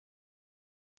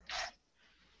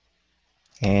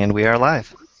And we are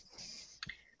live.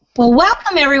 Well,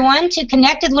 welcome everyone to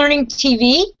Connected Learning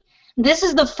TV. This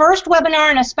is the first webinar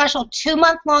in a special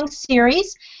 2-month-long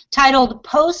series titled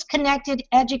Post-Connected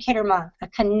Educator Month, a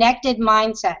Connected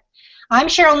Mindset. I'm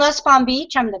Cheryl Nussbaum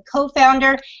Beach. I'm the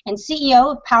co-founder and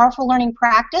CEO of Powerful Learning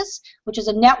Practice, which is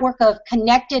a network of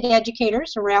connected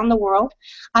educators around the world.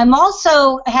 I'm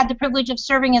also had the privilege of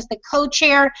serving as the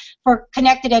co-chair for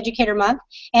Connected Educator Month.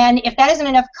 And if that isn't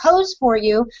enough co's for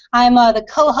you, I'm the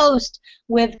co-host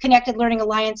with Connected Learning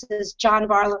Alliance's John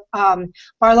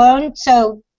Barlone.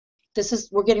 So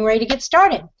we're getting ready to get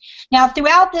started. Now,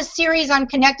 throughout this series on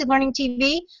Connected Learning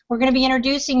TV, we're going to be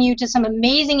introducing you to some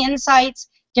amazing insights,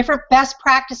 different best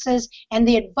practices, and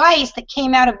the advice that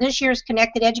came out of this year's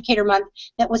Connected Educator Month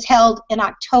that was held in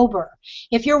October.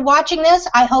 If you're watching this,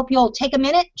 I hope you'll take a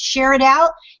minute, share it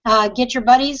out, get your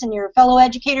buddies and your fellow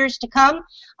educators to come,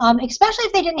 especially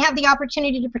if they didn't have the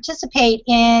opportunity to participate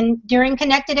during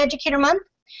Connected Educator Month.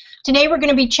 Today we're going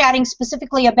to be chatting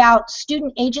specifically about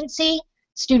student agency,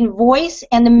 student voice,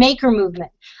 and the maker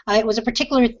movement. It was a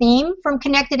particular theme from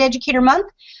Connected Educator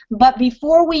Month, but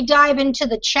before we dive into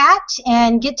the chat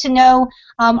and get to know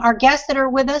our guests that are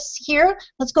with us here,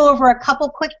 let's go over a couple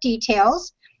quick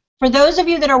details. For those of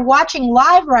you that are watching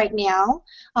live right now,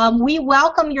 we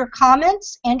welcome your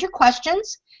comments and your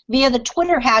questions via the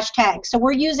Twitter hashtag. So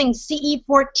we're using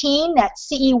CE14, that's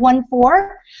CE14,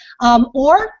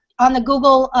 or on the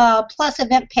Google Plus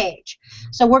event page.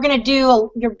 So we're going to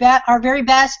do our very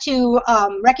best to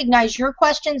recognize your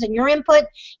questions and your input.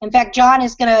 In fact, John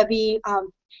is going to be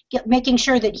making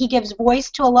sure that he gives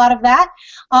voice to a lot of that.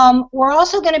 We're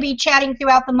also going to be chatting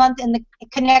throughout the month in the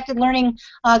Connected Learning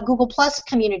Google Plus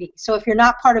community. So if you're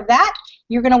not part of that,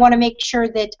 you're going to want to make sure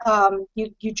that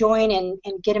you join and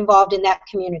get involved in that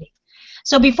community.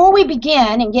 So before we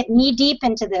begin and get knee-deep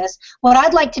into this, what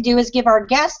I'd like to do is give our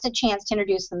guests a chance to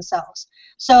introduce themselves.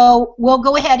 So we'll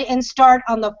go ahead and start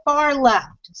on the far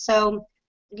left. So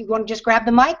if you want to just grab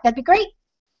the mic, that'd be great.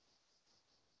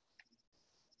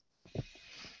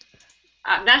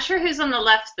 I'm not sure who's on the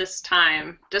left this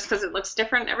time, just because it looks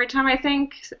different every time, I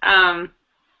think.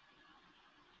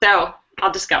 So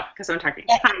I'll just go because I'm talking.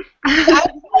 Hi.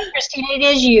 Christina, it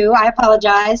is you. I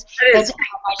apologize. I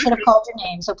should have called your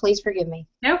name, so please forgive me.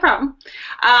 No problem.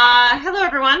 Hello,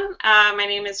 everyone. My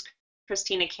name is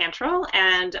Christina Cantrell,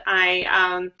 and I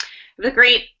have the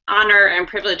great honor and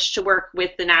privilege to work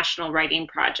with the National Writing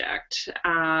Project.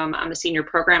 I'm a senior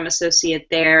program associate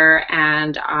there,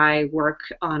 and I work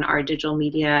on our digital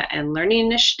media and learning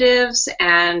initiatives,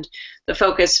 and the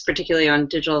focus particularly on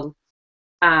digital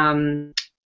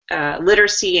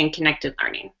literacy and connected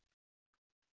learning.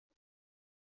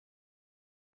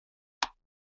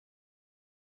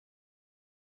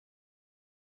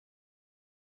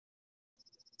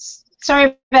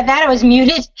 Sorry about that. I was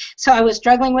muted, so I was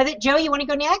struggling with it. Joe, you want to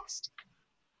go next?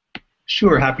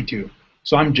 Sure, happy to.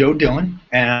 So I'm Joe Dillon,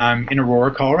 and I'm in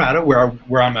Aurora, Colorado,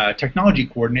 where I'm a technology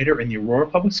coordinator in the Aurora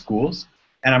Public Schools,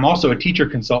 and I'm also a teacher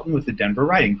consultant with the Denver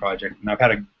Writing Project. And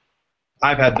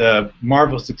I've had the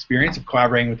marvelous experience of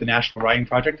collaborating with the National Writing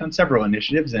Project on several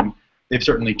initiatives, and they've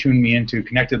certainly tuned me into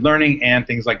connected learning and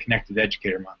things like Connected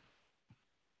Educator Month.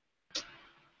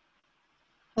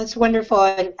 That's wonderful.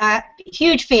 And I'm a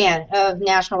huge fan of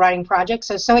National Writing Project,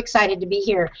 so excited to be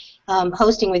here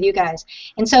hosting with you guys.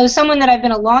 And so someone that I've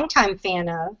been a longtime fan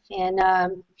of,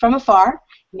 and from afar,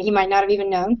 he might not have even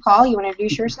known. Paul, you want to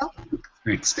introduce yourself?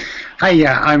 Thanks. Hi,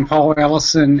 yeah, I'm Paul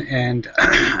Ellison, and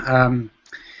I'm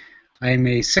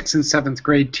a 6th and 7th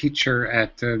grade teacher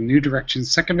at the New Directions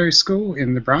Secondary School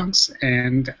in the Bronx,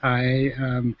 and I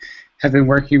have been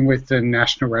working with the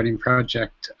National Writing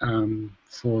Project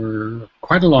for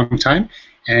quite a long time,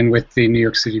 and with the New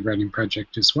York City Writing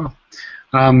Project as well.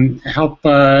 Helped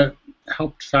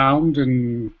found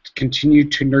and continue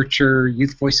to nurture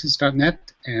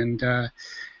youthvoices.net, and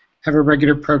have a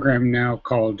regular program now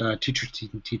called Teachers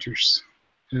Teaching Teachers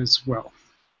as well.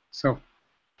 So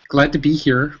glad to be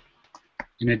here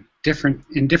in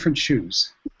different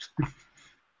shoes.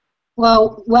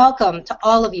 Well, welcome to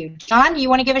all of you. John, do you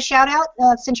want to give a shout out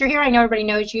since you're here? I know everybody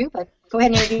knows you, but go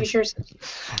ahead and introduce yourself.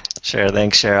 Sure,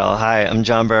 thanks, Cheryl. Hi, I'm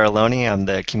John Baraloni. I'm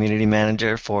the community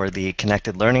manager for the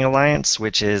Connected Learning Alliance,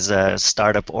 which is a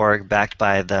startup org backed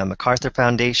by the MacArthur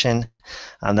Foundation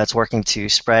that's working to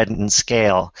spread and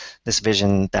scale this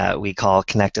vision that we call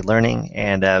connected learning.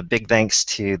 And big thanks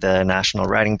to the National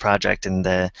Writing Project and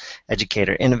the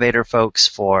Educator Innovator folks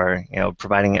for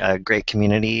providing a great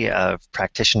community of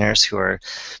practitioners who are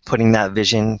putting that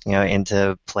vision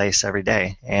into place every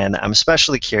day. And I'm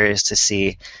especially curious to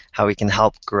see how we can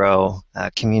help grow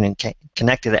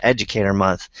Connected Educator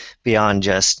Month beyond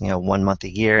just 1 month a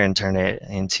year and turn it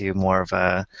into more of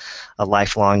a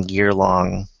lifelong,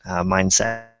 year-long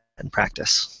mindset and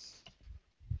practice.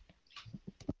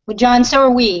 Well, John, so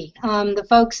are we. The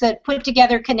folks that put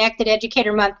together Connected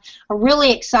Educator Month are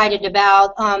really excited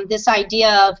about this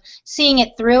idea of seeing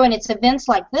it through, and it's events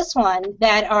like this one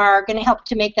that are going to help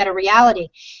to make that a reality.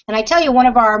 And I tell you, one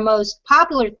of our most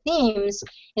popular themes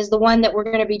is the one that we're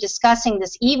going to be discussing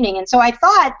this evening. And so I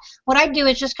thought what I'd do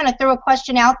is just kind of throw a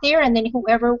question out there, and then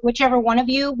whichever one of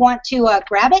you want to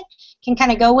grab it can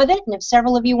kind of go with it. And if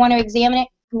several of you want to examine it,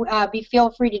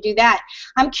 feel free to do that.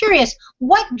 I'm curious,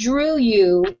 what drew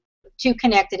you to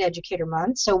Connected Educator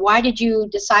Month? So why did you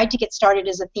decide to get started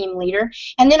as a theme leader?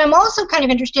 And then I'm also kind of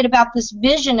interested about this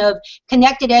vision of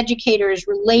connected educators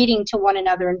relating to one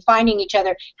another and finding each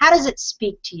other. How does it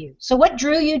speak to you? So what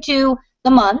drew you to the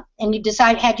month, and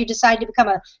had you decided to become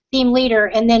a theme leader?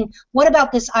 And then what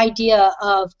about this idea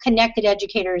of connected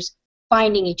educators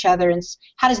finding each other, and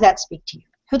how does that speak to you?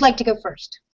 Who'd like to go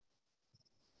first?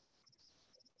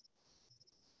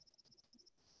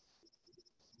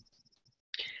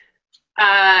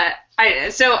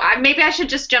 Maybe I should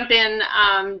just jump in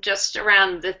just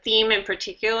around the theme in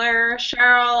particular,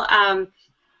 Cheryl.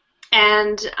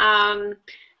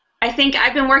 I think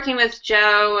I've been working with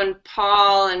Joe and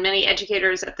Paul and many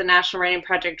educators at the National Writing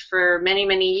Project for many,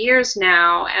 many years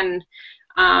now, and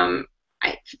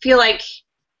I feel like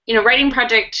Writing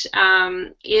Project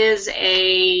is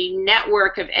a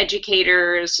network of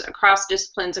educators across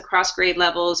disciplines, across grade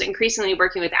levels, increasingly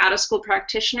working with out-of-school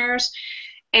practitioners.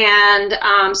 And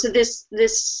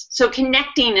so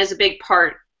connecting is a big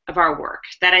part of our work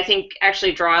that I think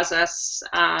actually draws us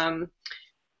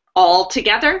all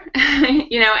together,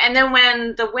 And then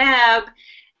when the web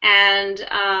and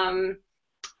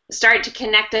started to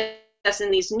connect us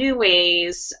in these new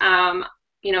ways,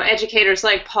 educators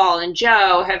like Paul and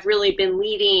Joe have really been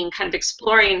leading, kind of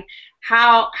exploring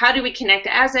how do we connect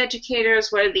as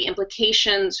educators? What are the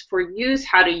implications for youth?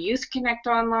 How do youth connect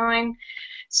online?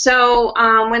 So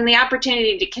when the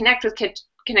opportunity to connect with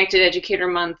Connected Educator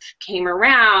Month came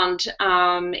around,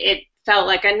 it felt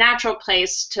like a natural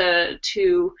place to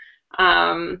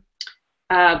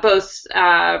both,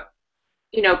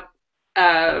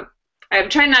 I'm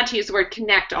trying not to use the word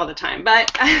connect all the time,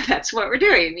 but that's what we're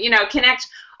doing. Connect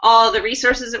all the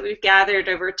resources that we've gathered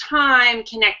over time,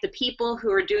 connect the people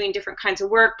who are doing different kinds of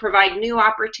work, provide new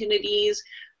opportunities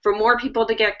for more people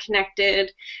to get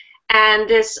connected. And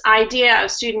this idea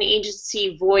of student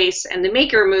agency voice and the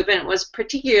maker movement was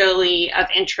particularly of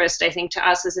interest, I think, to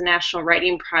us as a National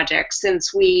Writing Project,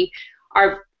 since we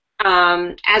are,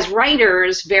 as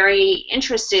writers, very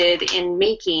interested in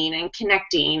making and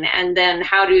connecting, and then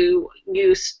how do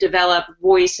youth develop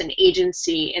voice and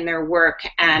agency in their work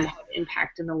and have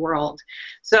impact in the world.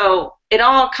 So it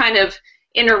all kind of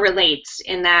interrelates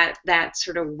in that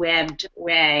sort of webbed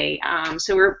way.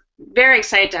 So we're very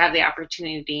excited to have the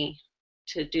opportunity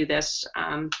to do this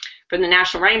from the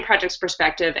National Writing Project's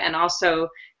perspective, and also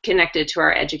connected to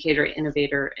our Educator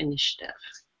Innovator Initiative.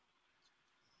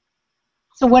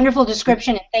 It's a wonderful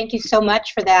description, and thank you so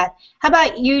much for that. How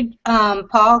about you,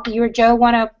 Paul? You or Joe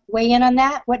want to weigh in on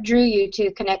that? What drew you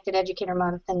to Connected Educator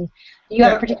Month, and do you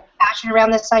have a particular passion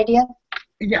around this idea?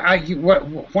 Yeah,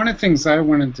 one of the things I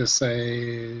wanted to say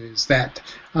is that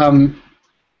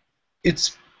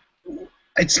it's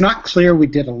not clear we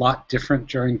did a lot different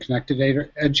during Connected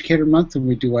Educator Month than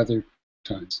we do other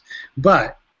times.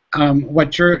 But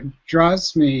what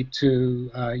draws me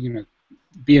to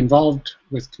be involved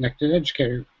with Connected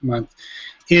Educator Month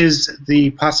is the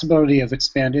possibility of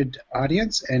expanded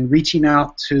audience and reaching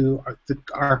out to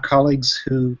our colleagues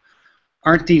who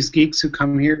aren't these geeks who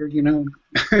come here,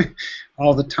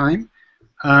 all the time.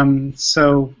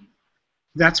 So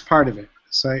that's part of it.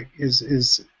 So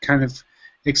is kind of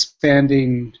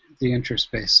expanding the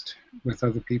interest based with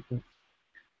other people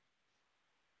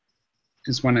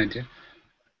is one idea.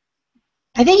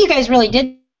 I think you guys really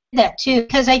did that too,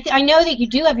 because I know that you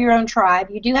do have your own tribe,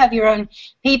 you do have your own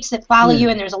peeps that follow you,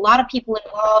 and there's a lot of people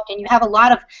involved, and you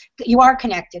are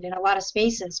connected in a lot of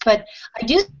spaces. But I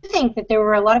do think that there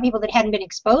were a lot of people that hadn't been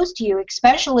exposed to you,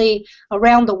 especially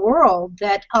around the world,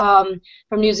 that from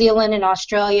New Zealand and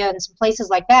Australia and some places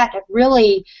like that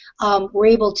really were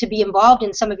able to be involved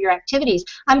in some of your activities.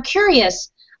 I'm curious,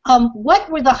 What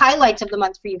were the highlights of the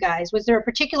month for you guys? Was there a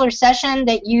particular session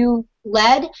that you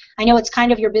led? I know it's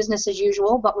kind of your business as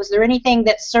usual, but was there anything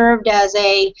that served as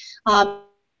a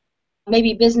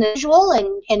maybe business as usual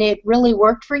and it really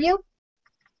worked for you?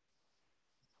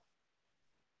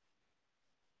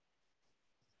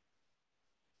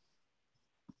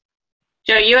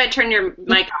 Joe, you had turned your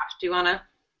mic off. Do you want to?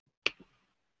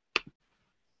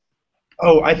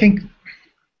 Oh, I think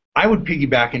I would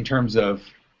piggyback in terms of,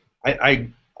 I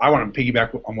want to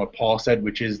piggyback on what Paul said,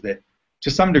 which is that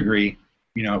to some degree,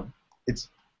 you know, it's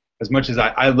as much as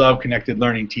I love Connected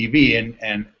Learning TV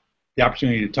and the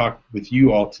opportunity to talk with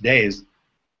you all today is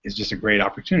just a great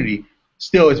opportunity.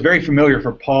 Still, it's very familiar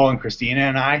for Paul and Christina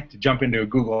and I to jump into a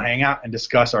Google Hangout and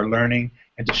discuss our learning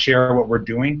and to share what we're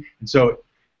doing. And so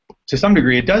to some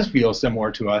degree, it does feel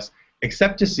similar to us,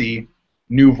 except to see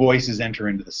new voices enter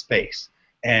into the space.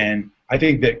 And I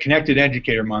think that Connected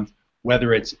Educator Month,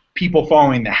 whether it's people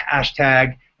following the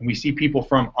hashtag, and we see people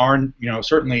from our, you know,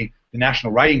 certainly the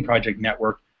National Writing Project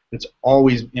Network, that's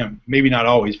always, you know, maybe not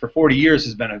always, for 40 years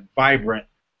has been a vibrant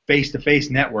face-to-face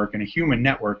network and a human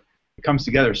network that comes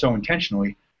together so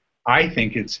intentionally. I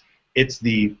think it's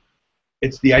the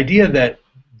idea that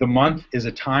the month is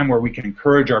a time where we can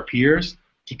encourage our peers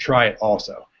to try it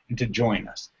also and to join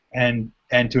us and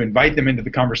to invite them into the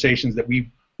conversations that we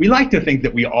like to think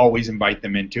that we always invite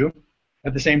them into.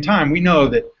 At the same time, we know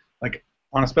that, like,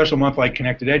 on a special month like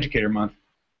Connected Educator Month,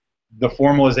 the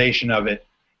formalization of it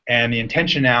and the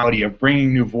intentionality of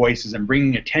bringing new voices and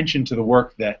bringing attention to the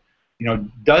work that, you know,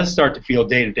 does start to feel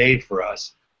day-to-day for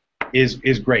us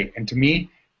is great. And to me,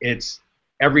 it's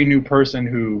every new person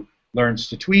who learns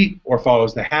to tweet or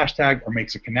follows the hashtag or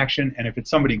makes a connection. And if it's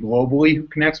somebody globally who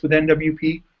connects with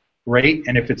NWP, great.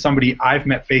 And if it's somebody I've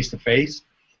met face-to-face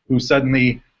who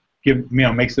suddenly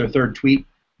makes their third tweet,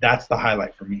 that's the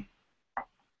highlight for me.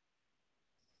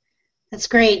 That's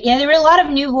great. Yeah, there were a lot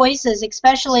of new voices,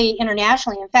 especially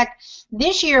internationally. In fact,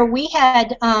 this year we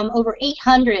had over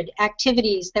 800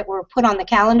 activities that were put on the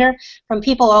calendar from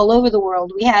people all over the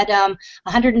world. We had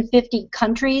 150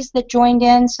 countries that joined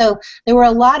in, so there were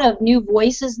a lot of new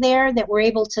voices there that were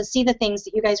able to see the things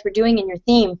that you guys were doing in your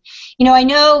theme. You know, I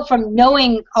know from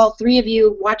knowing all three of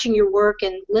you, watching your work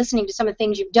and listening to some of the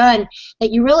things you've done,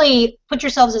 that you really put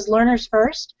yourselves as learners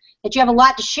first, that you have a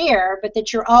lot to share, but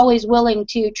that you're always willing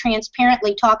to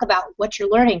transparently talk about what you're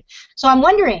learning. So I'm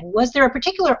wondering, was there a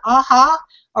particular aha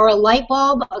or a light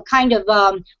bulb, a kind of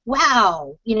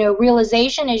wow, you know,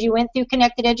 realization as you went through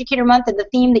Connected Educator Month and the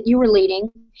theme that you were leading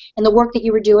and the work that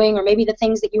you were doing, or maybe the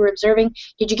things that you were observing?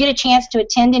 Did you get a chance to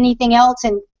attend anything else,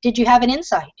 and did you have an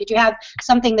insight? Did you have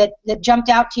something that jumped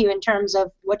out to you in terms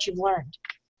of what you've learned?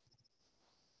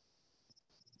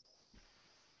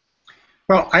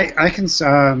 Well, I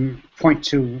can point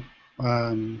to,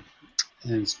 and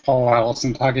it's Paul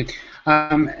Allison talking.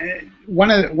 One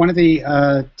of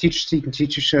the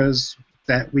teacher shows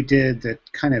that we did that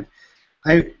kind of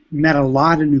I met a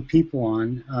lot of new people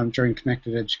on during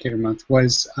Connected Educator Month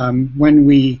was when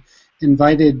we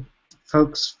invited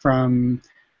folks from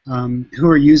who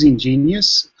are using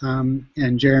Genius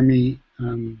and Jeremy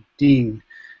Dean,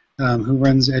 who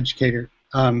runs Educator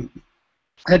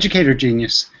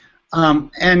Genius.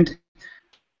 And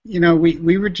you know,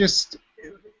 we were just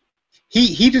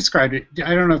he described it.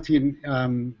 I don't know if you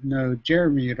know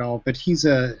Jeremy at all, but he's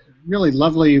a really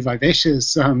lovely,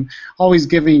 vivacious, always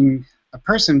giving a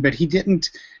person. But he didn't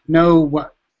know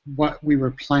what we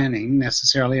were planning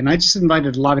necessarily. And I just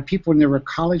invited a lot of people, and there were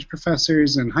college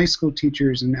professors and high school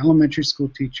teachers and elementary school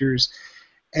teachers.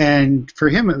 And for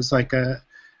him, it was like a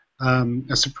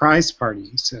surprise party,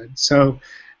 he said. So.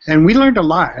 And we learned a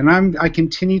lot, and I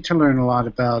continue to learn a lot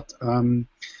about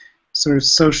sort of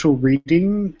social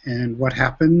reading and what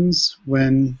happens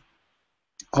when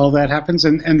all that happens.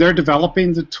 And they're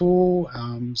developing the tool,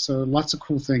 so lots of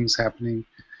cool things happening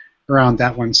around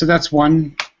that one. So that's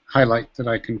one highlight that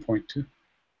I can point to.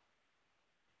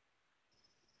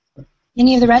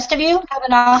 Any of the rest of you have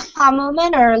an aha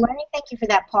moment or learning? Thank you for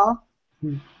that, Paul.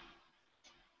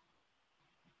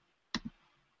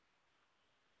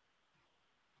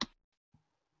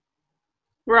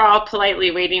 We're all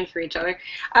politely waiting for each other.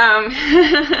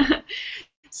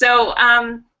 So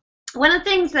one of the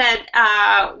things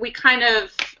that we kind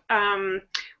of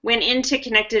went into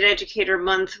Connected Educator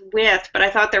Month with, but I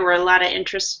thought there were a lot of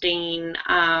interesting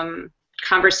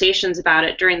conversations about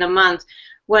it during the month,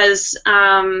 was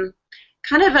kind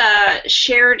of a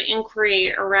shared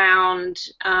inquiry around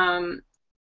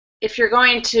if you're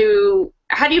going to,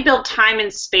 how do you build time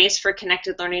and space for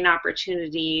connected learning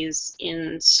opportunities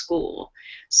in school?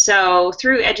 So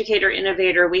through Educator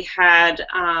Innovator, we had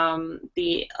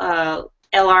the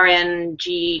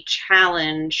LRNG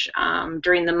challenge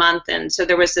during the month, and so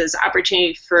there was this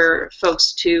opportunity for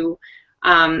folks to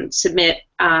submit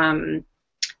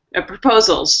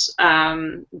proposals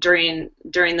during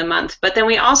the month. But then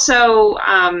we also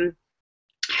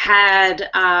had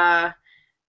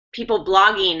people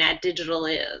blogging at Digital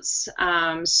Is.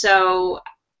 So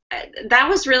that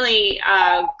was really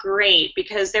great,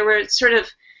 because there were sort of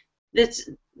this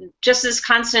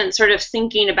constant sort of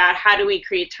thinking about how do we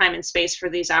create time and space for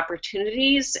these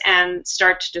opportunities and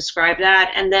start to describe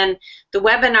that. And then the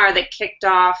webinar that kicked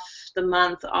off the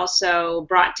month also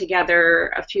brought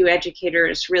together a few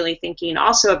educators really thinking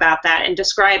also about that and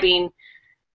describing,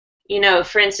 you know,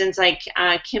 for instance, like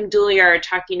Kim Douliard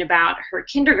talking about her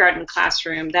kindergarten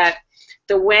classroom, that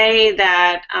the way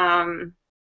that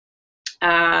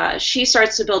she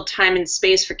starts to build time and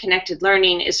space for connected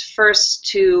learning is first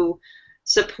to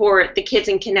support the kids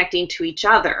in connecting to each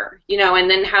other, you know, and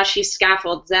then how she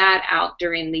scaffolds that out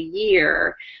during the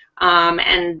year,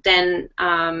 and then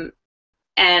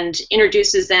and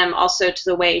introduces them also to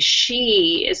the way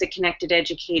she is a connected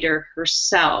educator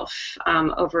herself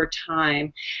over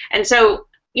time. And so,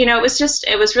 you know,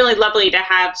 it was really lovely to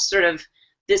have sort of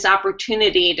this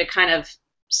opportunity to kind of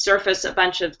surface a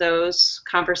bunch of those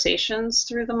conversations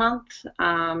through the month.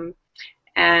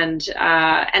 And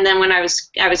then when I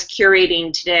was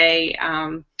curating today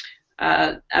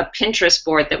a Pinterest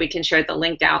board that we can share the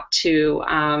link out to,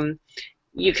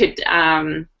 you could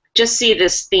just see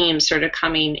this theme sort of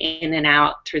coming in and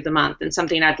out through the month, and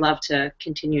something I'd love to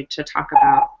continue to talk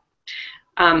about.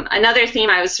 Another theme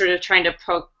I was sort of trying to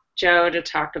poke Joe to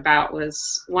talk about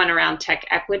was one around tech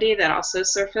equity that also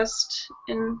surfaced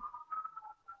in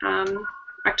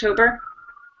October.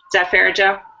 Is that fair,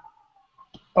 Joe?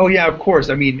 Oh yeah, of course.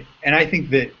 I mean, and I think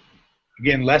that,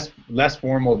 again, less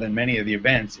formal than many of the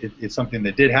events, it's something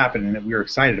that did happen and that we were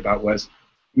excited about. Was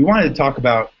we wanted to talk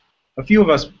about, a few of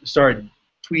us started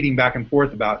tweeting back and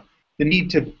forth about the need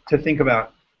to think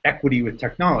about equity with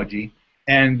technology,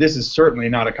 and this is certainly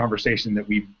not a conversation that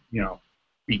we, you know,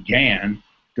 began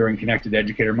during Connected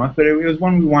Educator Month, but it was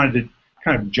one we wanted to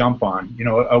kind of jump on. You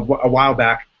know, a while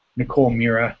back, Nicole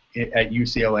Mira at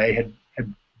UCLA had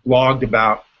blogged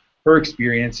about her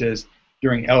experiences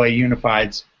during LA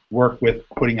Unified's work with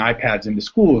putting iPads into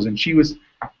schools, and she was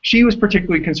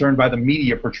particularly concerned by the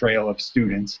media portrayal of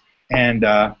students, and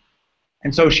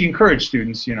so she encouraged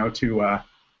students, you know, to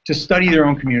study their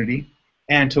own community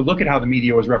and to look at how the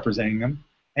media was representing them,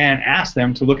 and ask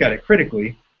them to look at it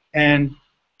critically and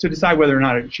to decide whether or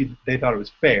not they thought it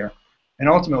was fair. And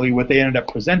ultimately, what they ended up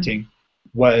presenting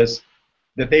was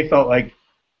that they felt like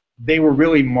they were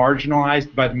really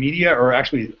marginalized by the media, or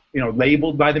actually, you know,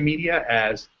 labeled by the media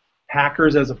as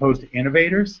hackers as opposed to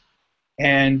innovators.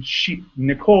 And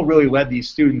Nicole really led these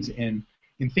students in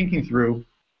thinking through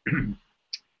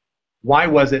why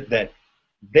was it that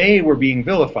they were being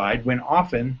vilified when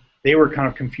often they were kind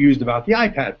of confused about the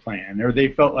iPad plan, or they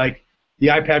felt like the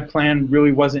iPad plan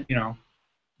really wasn't, you know,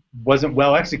 wasn't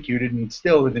well executed, and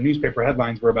still the newspaper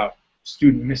headlines were about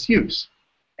student misuse.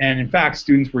 And in fact,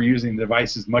 students were using the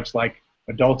devices much like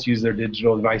adults use their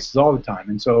digital devices all the time.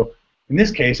 And so in this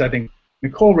case, I think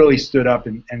Nicole really stood up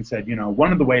and said, you know,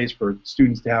 one of the ways for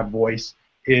students to have voice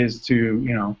is to,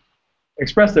 you know,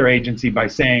 express their agency by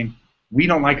saying, we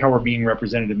don't like how we're being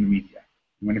represented in the media.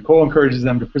 And when Nicole encourages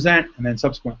them to present and then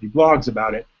subsequently blogs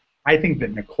about it, I think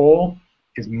that Nicole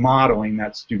is modeling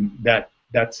that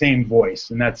that same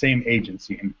voice and that same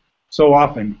agency. And so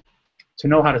often, to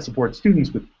know how to support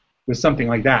students with something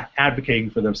like that, advocating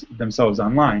for themselves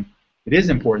online, it is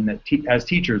important that as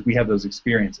teachers we have those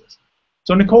experiences.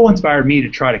 So Nicole inspired me to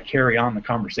try to carry on the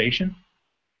conversation,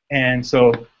 and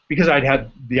so because I'd had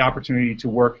the opportunity to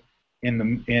work in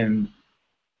the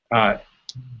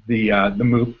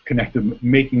MOOC,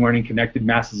 Making Learning Connected,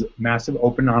 massive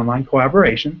open online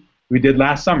collaboration we did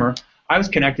last summer, I was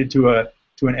connected to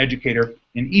an educator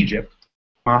in Egypt,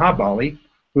 Maha Bali,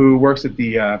 who works at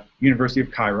the University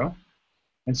of Cairo.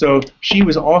 And so she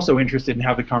was also interested in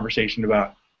having the conversation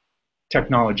about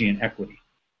technology and equity.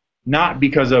 Not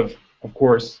because of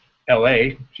course,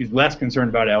 LA. She's less concerned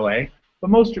about LA, but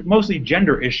mostly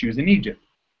gender issues in Egypt.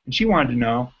 And she wanted to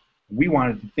know, we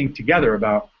wanted to think together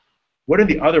about what are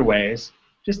the other ways,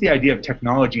 just the idea of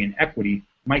technology and equity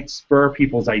might spur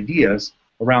people's ideas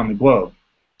around the globe.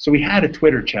 So we had a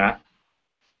Twitter chat,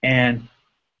 and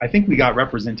I think we got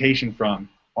representation from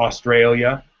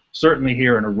Australia, certainly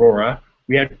here in Aurora.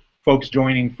 We had folks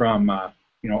joining from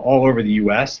you know, all over the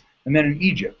U.S. and then in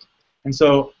Egypt. And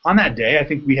so on that day, I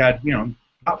think we had, you know,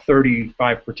 about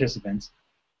 35 participants,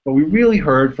 but we really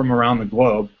heard from around the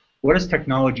globe, what does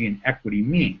technology and equity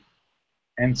mean?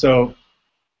 And so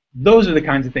those are the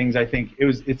kinds of things I think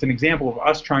it's an example of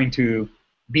us trying to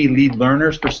be lead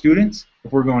learners for students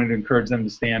if we're going to encourage them to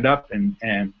stand up and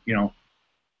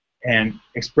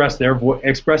express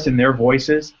in their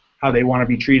voices how they want to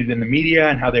be treated in the media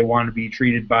and how they want to be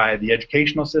treated by the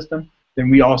educational system. Then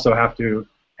we also have to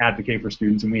advocate for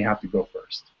students, and we have to go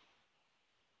first.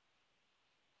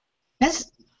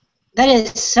 That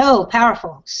is so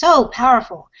powerful, so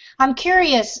powerful. I'm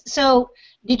curious, so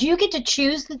did you get to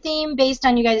choose the theme based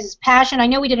on you guys' passion? I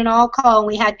know we did an all-call and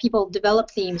we had people develop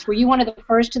themes. Were you one of the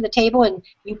first to the table and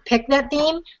you picked that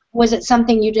theme? Was it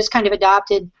something you just kind of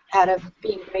adopted out of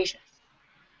being gracious?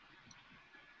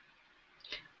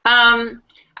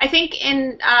 I think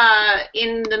in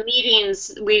the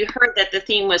meetings we heard that the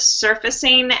theme was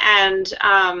surfacing, and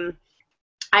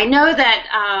I know that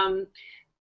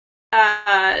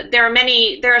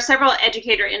there are several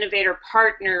educator innovator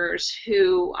partners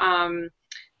who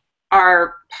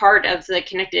are part of the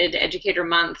Connected Educator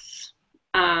Month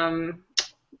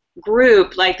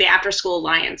group, like the After School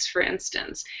Alliance, for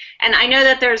instance. And I know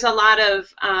that there's a lot of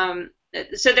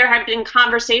so there have been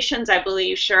conversations, I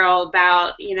believe, Cheryl,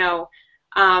 about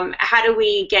how do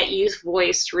we get youth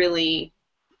voice really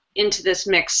into this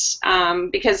mix,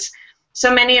 because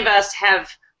so many of us have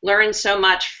learned so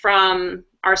much from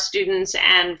our students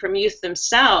and from youth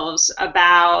themselves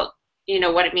about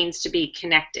what it means to be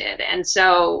connected, and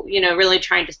so really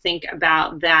trying to think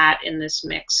about that in this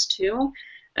mix too,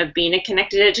 of being a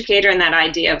connected educator, and that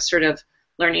idea of sort of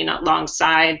learning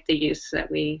alongside the youth that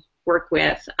we work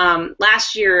with.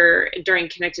 Last year during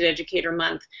Connected Educator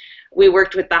Month, we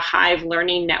worked with the Hive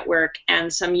Learning Network,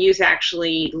 and some youth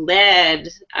actually led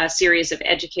a series of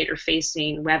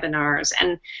educator-facing webinars,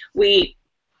 and we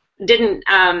didn't.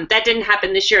 That didn't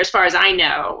happen this year, as far as I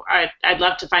know. I'd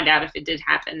love to find out if it did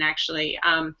happen, actually.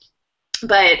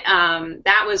 But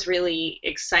that was really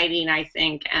exciting, I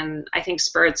think, and I think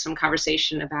spurred some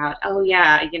conversation about, oh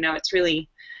yeah, it's really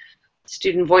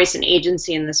student voice and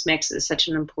agency in this mix is such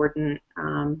an important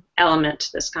element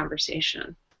to this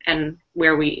conversation, and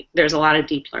where there's a lot of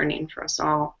deep learning for us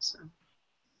all. So.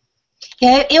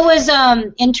 Yeah, it was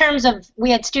in terms of, we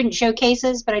had student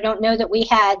showcases, but I don't know that we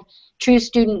had true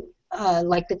student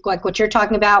like what you're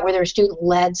talking about, where there were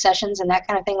student-led sessions and that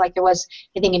kind of thing, like there was,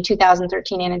 I think, in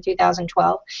 2013 and in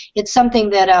 2012. It's something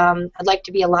that I'd like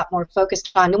to be a lot more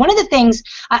focused on. And one of the things,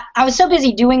 I was so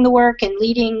busy doing the work and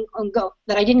leading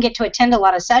that I didn't get to attend a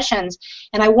lot of sessions,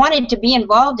 and I wanted to be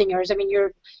involved in yours. I mean, you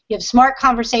have smart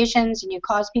conversations and you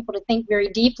cause people to think very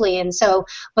deeply, and so,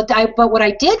 but what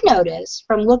I did notice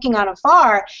from looking on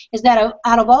afar is that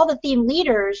out of all the theme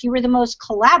leaders, you were the most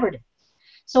collaborative.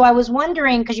 So I was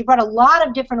wondering, because you brought a lot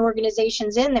of different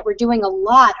organizations in that were doing a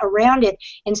lot around it,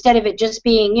 instead of it just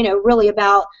being, really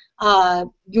about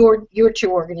your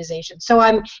two organizations. So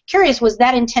I'm curious, was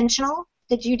that intentional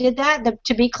that you did that,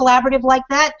 to be collaborative like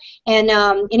that? And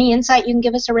any insight you can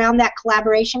give us around that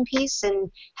collaboration piece and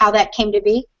how that came to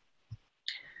be?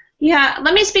 Yeah,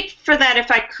 let me speak for that, if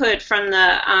I could, from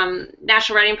the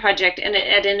National Writing Project and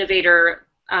Ed Innovator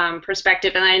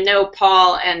perspective, and I know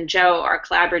Paul and Joe are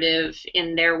collaborative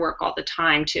in their work all the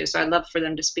time too, so I'd love for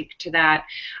them to speak to that.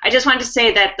 I just wanted to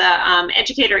say that the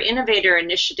Educator Innovator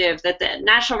Initiative that the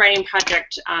National Writing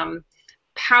Project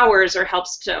powers or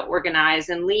helps to organize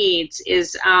and leads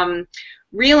is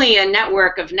really a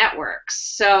network of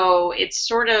networks. So it's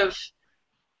sort of,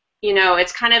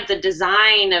 it's kind of the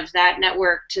design of that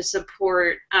network to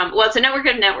support, well, it's a network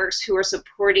of networks who are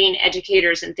supporting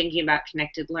educators and thinking about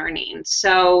connected learning.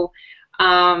 So,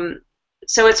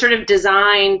 so it's sort of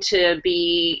designed to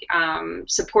be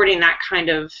supporting that kind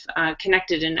of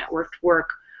connected and networked work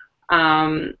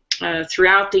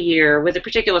throughout the year, with a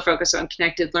particular focus on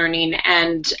connected learning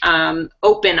and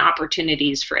open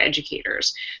opportunities for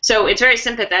educators. So it's very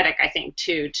sympathetic, I think,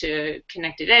 too, to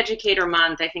Connected Educator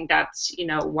Month. I think that's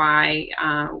why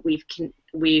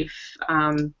we've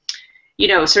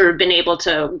sort of been able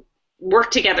to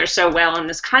work together so well in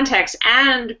this context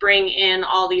and bring in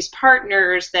all these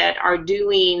partners that are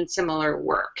doing similar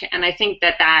work. And I think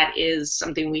that that is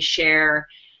something we share.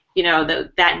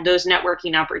 Those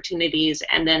networking opportunities,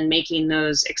 and then making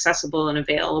those accessible and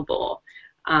available.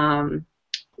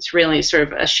 It's really sort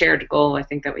of a shared goal, I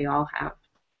think, that we all have.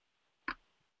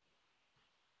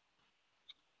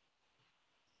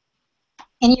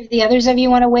 Any of the others of you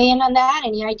want to weigh in on that?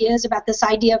 Any ideas about this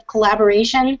idea of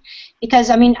collaboration? Because,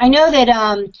 I mean, I know that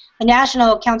the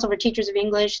National Council for Teachers of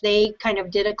English, they kind of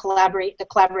did the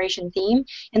collaboration theme,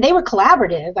 and they were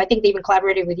collaborative. I think they even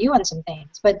collaborated with you on some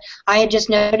things. But I had just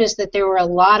noticed that there were a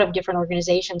lot of different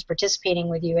organizations participating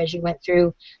with you as you went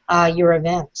through your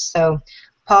events. So,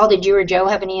 Paul, did you or Joe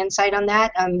have any insight on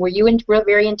that? Were you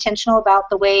very intentional about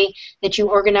the way that you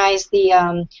organized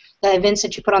the events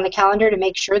that you put on the calendar to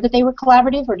make sure that they were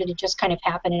collaborative, or did it just kind of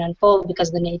happen and unfold because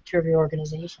of the nature of your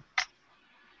organization?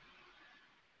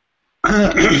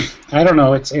 I don't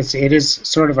know. It is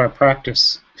sort of our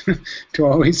practice to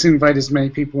always invite as many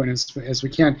people in as we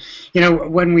can. You know,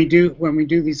 when we do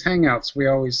these hangouts, we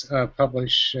always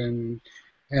publish and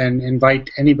invite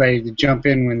anybody to jump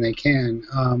in when they can.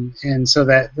 And so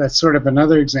that's sort of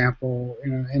another example.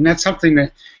 You know, and that's something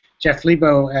that Jeff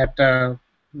Lebo at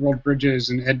World Bridges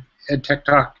and EdTech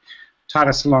Talk taught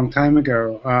us a long time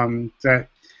ago. That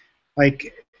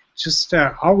like. Just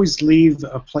always leave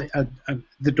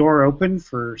the door open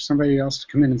for somebody else to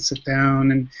come in and sit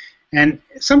down, and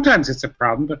sometimes it's a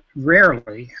problem, but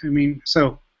rarely. I mean,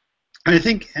 so I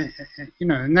think you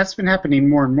know, and that's been happening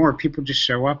more and more. People just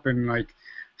show up and like,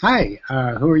 "Hi,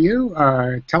 who are you?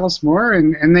 Tell us more,"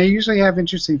 and they usually have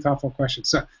interesting, thoughtful questions.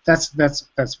 So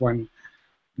that's one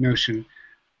notion.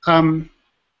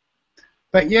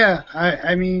 But yeah,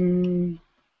 I mean,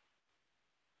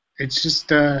 it's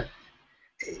just.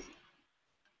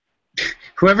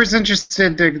 Whoever's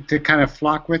interested to kind of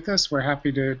flock with us, we're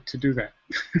happy to do that.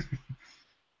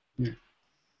 Yeah.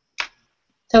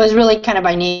 So it's really kind of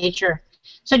by nature.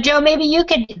 So Joe, maybe you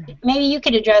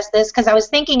could address this, because I was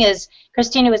thinking as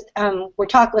Christina was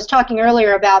was talking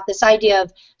earlier about this idea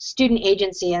of student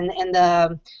agency and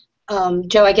the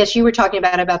Joe, I guess you were talking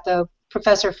about the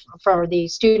professor for the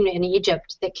student in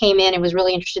Egypt that came in and was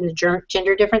really interested in the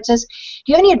gender differences.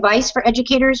 Do you have any advice for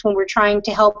educators when we're trying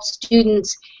to help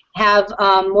students have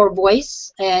more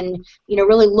voice and, you know,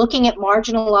 really looking at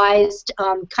marginalized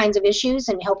kinds of issues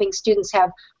and helping students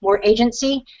have more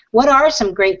agency? What are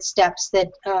some great steps that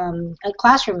a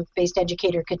classroom-based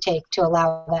educator could take to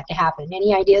allow that to happen?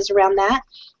 Any ideas around that?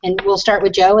 And we'll start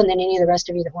with Joe and then any of the rest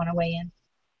of you that want to weigh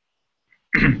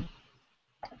in.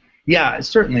 Yeah,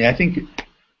 certainly. I think,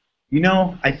 you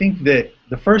know, I think that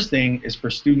the first thing is for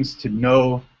students to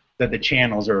know that the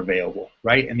channels are available,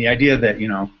 right? And the idea that, you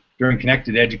know, during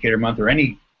Connected Educator Month or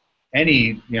any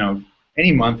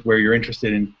month where you're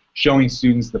interested in showing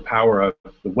students the power of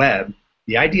the web,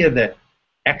 the idea that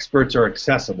experts are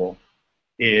accessible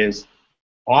is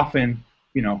often,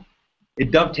 you know,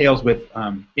 it dovetails with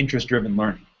interest-driven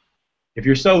learning. If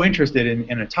you're so interested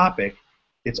in a topic,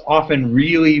 it's often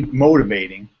really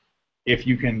motivating if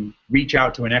you can reach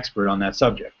out to an expert on that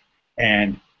subject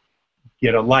and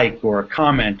get a like or a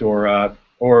comment or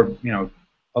you know,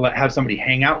 have somebody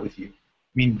hang out with you.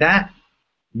 I mean, that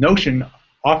notion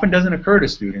often doesn't occur to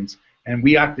students, and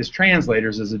we act as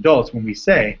translators as adults when we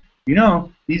say, you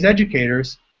know, these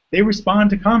educators, they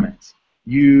respond to comments.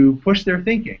 You push their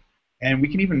thinking, and we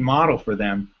can even model for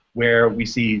them where we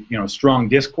see, you know, strong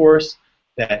discourse,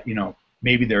 that, you know,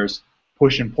 maybe there's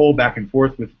push and pull back and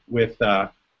forth with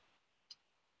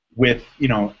you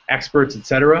know, experts,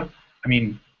 etc. I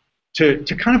mean, to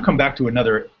kind of come back to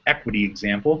another equity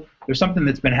example, there's something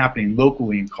that's been happening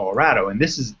locally in Colorado, and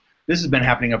this has been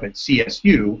happening up at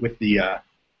CSU with the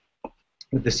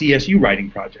CSU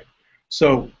writing project.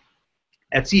 So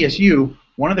at CSU,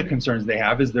 one of the concerns they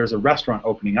have is there's a restaurant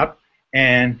opening up,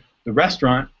 and the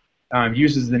restaurant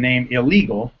uses the name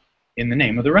illegal in the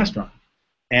name of the restaurant,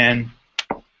 and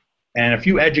a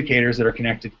few educators that are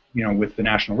connected, you know, with the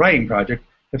National Writing Project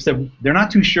have said they're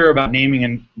not too sure about naming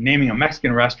a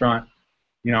Mexican restaurant,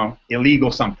 you know,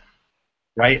 illegal something,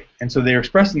 right? And so they're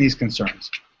expressing these concerns.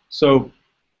 So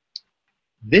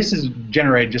this has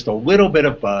generated just a little bit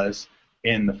of buzz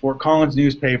in the Fort Collins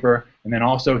newspaper and then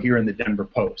also here in the Denver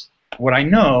Post. What I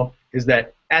know is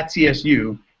that at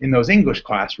CSU, in those English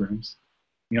classrooms,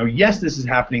 you know, yes, this is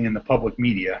happening in the public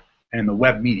media and the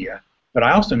web media, but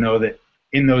I also know that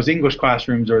in those English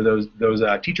classrooms or those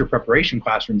teacher preparation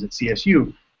classrooms at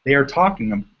CSU, they are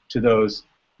talking to those,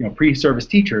 you know, pre-service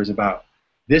teachers about,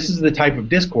 this is the type of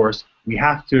discourse we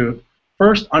have to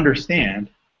first understand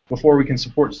before we can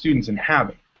support students in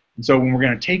having. And so when we're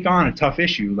going to take on a tough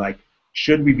issue like,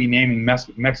 should we be naming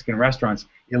Mexican restaurants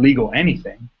illegal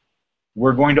anything,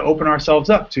 we're going to open ourselves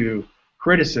up to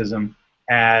criticism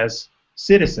as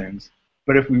citizens.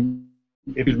 But if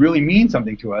it really means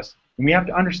something to us, then we have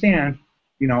to understand,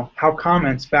 you know, how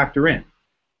comments factor in.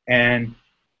 And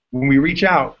when we reach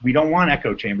out, we don't want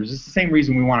echo chambers. It's the same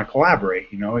reason we want to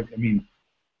collaborate. You know, I mean,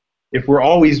 if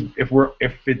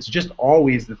it's just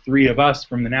always the three of us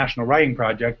from the National Writing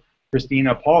Project,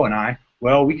 Christina, Paul, and I,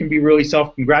 well, we can be really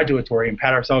self-congratulatory and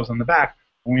pat ourselves on the back.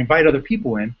 When we invite other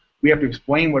people in, we have to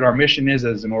explain what our mission is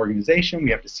as an organization.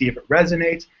 We have to see if it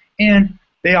resonates, and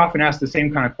they often ask the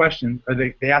same kind of questions, or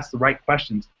they ask the right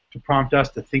questions to prompt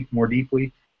us to think more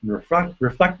deeply and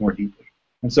reflect more deeply.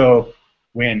 And so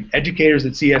when educators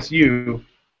at CSU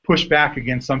push back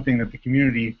against something that the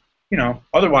community,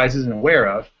 otherwise isn't aware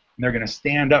of, and they're going to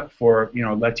stand up for,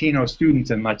 Latino students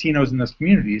and Latinos in those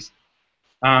communities,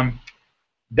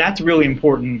 that's really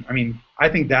important. I mean, I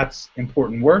think that's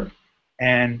important work,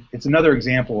 and it's another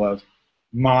example of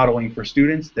modeling for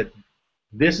students that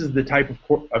this is the type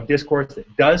of discourse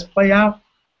that does play out,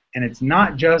 and it's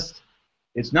not just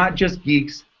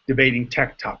geeks debating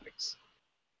tech topics.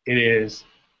 It is,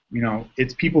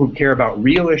 it's people who care about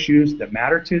real issues that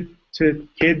matter to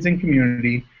kids and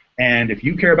community, and if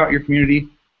you care about your community,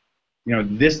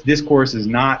 this discourse is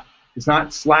not, it's not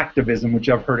slacktivism, which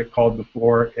I've heard it called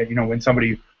before, when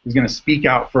somebody is going to speak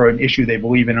out for an issue they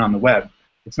believe in on the web.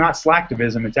 It's not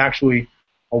slacktivism, it's actually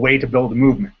a way to build a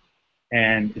movement.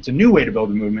 And it's a new way to build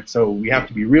a movement, so we have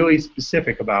to be really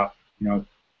specific about,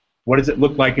 what does it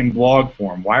look like in blog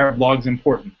form? Why are blogs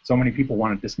important? So many people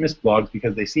want to dismiss blogs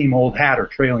because they seem old hat or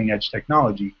trailing edge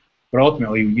technology, but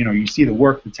ultimately, you see the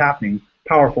work that's happening,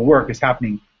 powerful work is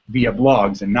happening via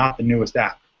blogs and not the newest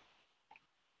app.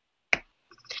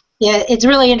 Yeah, it's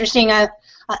really interesting. I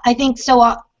think so.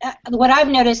 What I've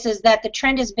noticed is that the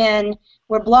trend has been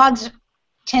where blogs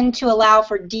tend to allow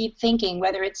for deep thinking,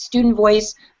 whether it's student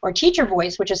voice or teacher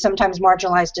voice, which is sometimes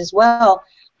marginalized as well.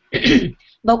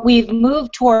 But we've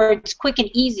moved towards quick and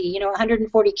easy,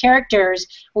 140 characters,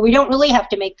 where we don't really have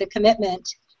to make the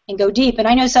commitment and go deep. And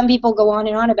I know some people go on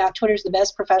and on about Twitter's the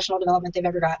best professional development they've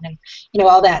ever gotten, and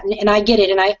all that. And I get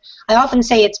it. And I often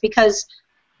say it's because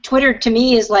Twitter, to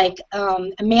me, is like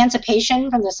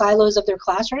emancipation from the silos of their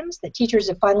classrooms, that teachers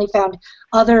have finally found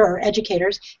or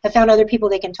educators have found other people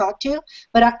they can talk to.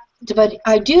 But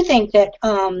I do think that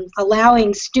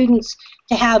allowing students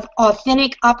to have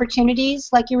authentic opportunities,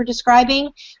 like you were describing,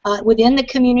 within the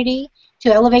community,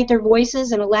 to elevate their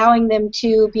voices and allowing them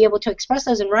to be able to express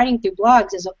those in writing through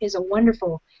blogs is a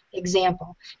wonderful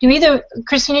example. Do either,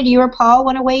 Christina, do you or Paul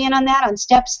want to weigh in on that, on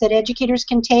steps that educators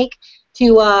can take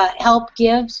to help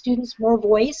give students more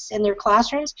voice in their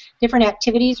classrooms, different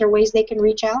activities or ways they can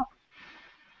reach out?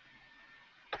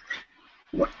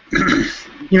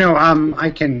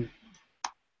 I can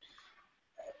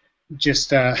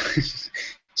just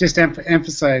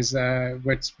emphasize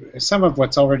some of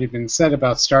what's already been said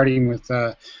about starting with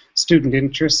student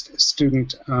interest,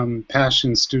 student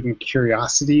passion, student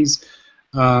curiosities.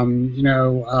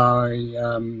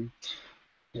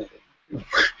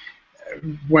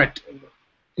 What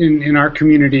in our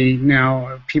community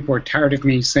now, people are tired of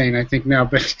me saying I think now,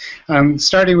 but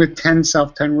starting with 10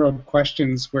 self-10-world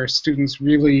questions where students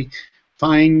really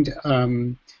find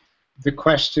the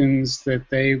questions that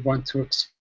they want to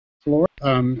explore,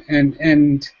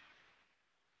 and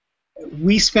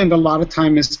we spend a lot of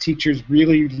time as teachers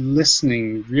really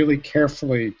listening really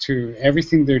carefully to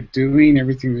everything they're doing,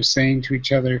 everything they're saying to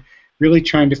each other, really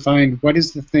trying to find what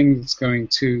is the thing that's going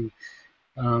to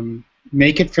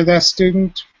make it for that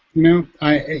student.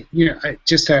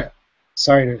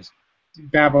 Sorry to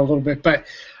babble a little bit, but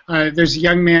there's a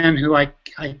young man who I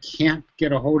can't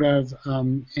get a hold of,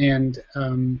 and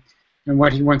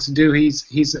what he wants to do.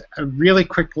 He's a really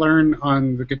quick learn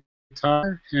on the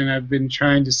guitar, and I've been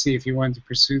trying to see if he wanted to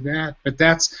pursue that. But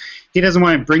he doesn't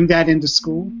want to bring that into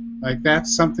school. Like,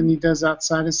 that's something he does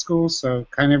outside of school. So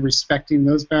kind of respecting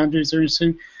those boundaries are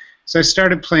interesting. So I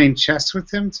started playing chess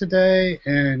with him today,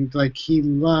 and he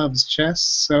loves chess.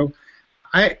 So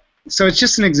it's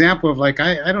just an example of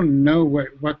I don't know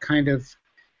what kind of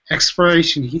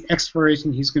exploration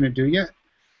he's going to do yet,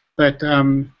 but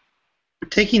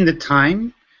taking the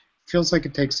time, feels like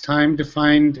it takes time to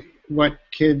find what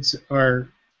kids are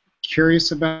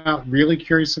curious about, really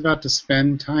curious about, to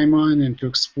spend time on and to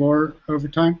explore over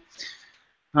time.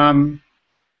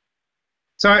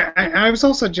 So I was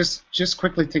also just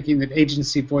quickly thinking that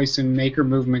agency, voice, and maker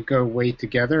movement go way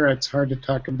together. It's hard to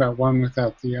talk about one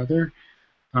without the other.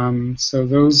 So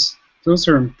those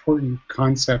are important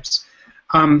concepts.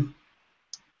 And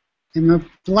the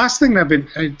last thing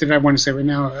that I want to say right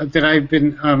now that I've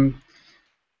been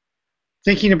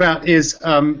thinking about is,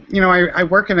 I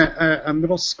work in a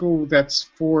middle school that's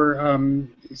for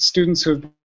students who have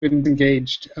been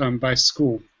engaged by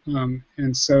school.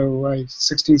 And so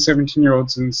 16,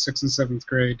 17-year-olds in 6th and 7th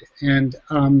grade, and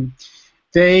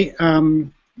they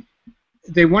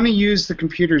want to use the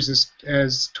computers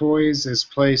as toys, as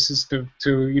places to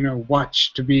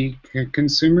watch, to be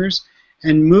consumers,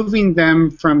 and moving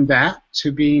them from that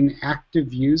to being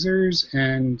active users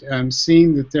and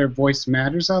seeing that their voice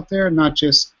matters out there, not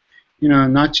just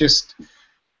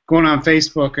going on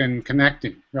Facebook and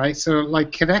connecting, right? So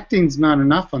connecting's not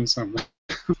enough on some level.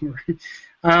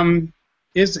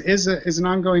 is an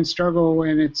ongoing struggle,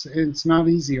 and it's not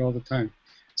easy all the time.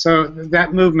 So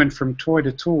that movement from toy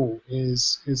to tool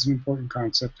is an important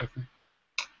concept, I think.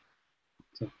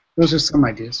 So those are some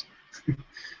ideas.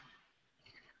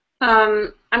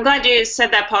 I'm glad you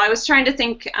said that, Paul. I was trying to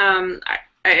think.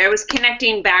 I was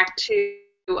connecting back to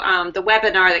the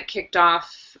webinar that kicked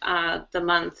off the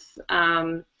month,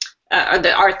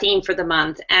 our theme for the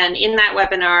month. And in that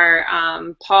webinar,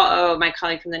 Paul O, my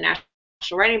colleague from the National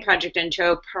Writing Project, and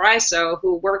Joe Paraiso,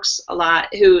 who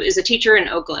is a teacher in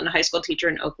Oakland, a high school teacher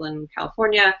in Oakland,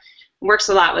 California, works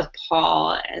a lot with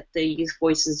Paul at the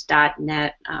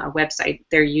youthvoices.net website,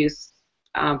 their youth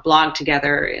blog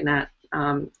together in that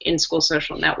in-school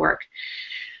social network.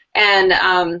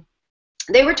 And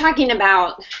they were talking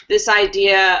about this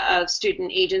idea of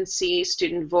student agency,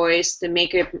 student voice, the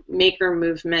maker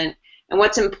movement, and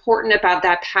what's important about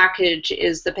that package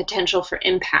is the potential for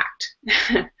impact.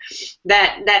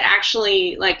 that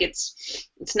actually, like, it's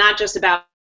not just about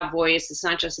voice, it's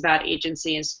not just about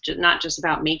agency, it's not just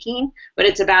about making, but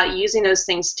it's about using those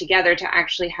things together to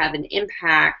actually have an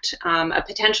impact, a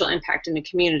potential impact in the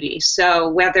community. So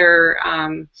whether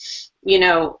you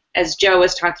know, as Joe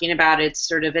was talking about, it's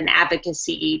sort of an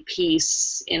advocacy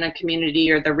piece in a community,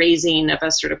 or the raising of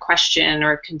a sort of question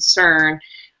or concern,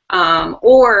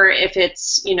 or if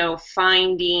it's, you know,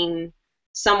 finding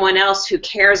someone else who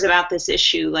cares about this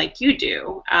issue like you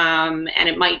do, and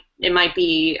it might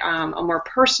be a more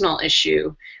personal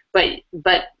issue, but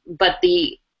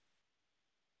the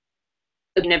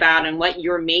about and what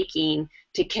you're making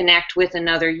to connect with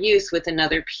another youth, with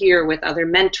another peer, with other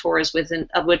mentors, within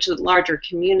a larger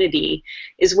community,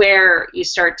 is where you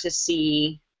start to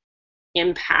see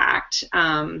impact.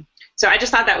 So I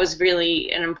just thought that was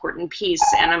really an important piece,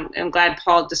 and I'm glad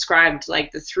Paul described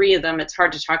like the three of them. It's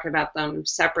hard to talk about them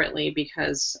separately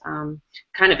because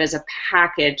kind of as a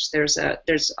package, there's a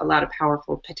lot of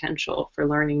powerful potential for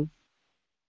learning.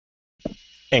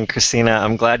 And Christina,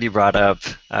 I'm glad you brought up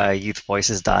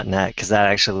youthvoices.net, because that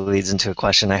actually leads into a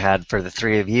question I had for the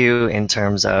three of you in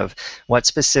terms of what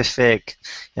specific,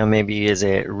 you know, maybe is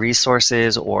it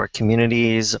resources or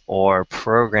communities or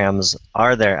programs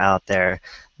are there out there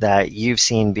that you've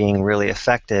seen being really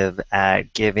effective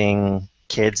at giving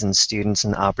kids and students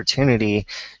an opportunity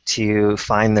to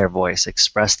find their voice,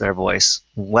 express their voice,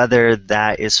 whether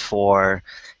that is for,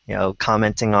 you know,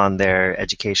 commenting on their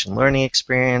education learning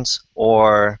experience,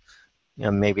 or, you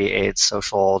know, maybe it's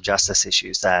social justice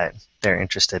issues that they're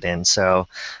interested in. So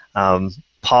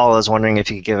Paul is wondering if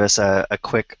you could give us a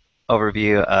quick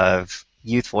overview of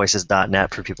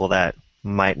youthvoices.net for people that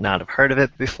might not have heard of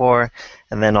it before,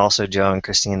 and then also Joe and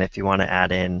Christine, if you want to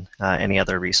add in any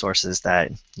other resources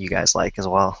that you guys like as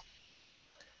well.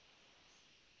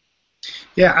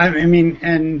 Yeah, I mean,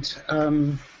 and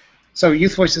so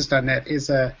youthvoices.net is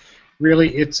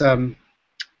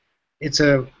it's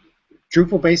a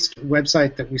Drupal-based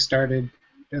website that we started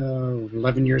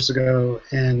 11 years ago,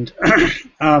 and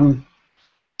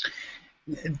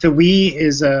the We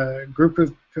is a group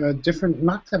of different,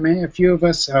 not that many, a few of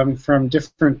us from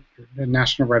different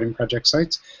National Writing Project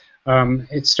sites.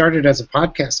 It started as a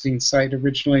podcasting site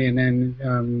originally, and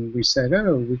then we said,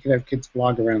 oh, we could have kids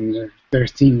blog around their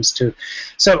themes too.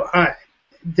 So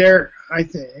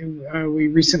we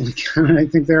recently counted, I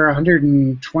think there are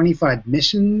 125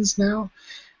 missions now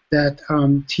that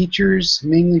teachers,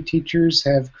 mainly teachers,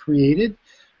 have created,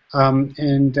 and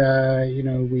you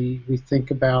know, we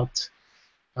think about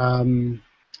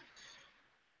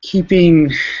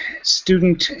keeping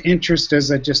student interest,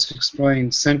 as I just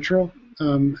explained, central,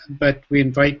 but we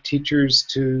invite teachers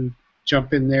to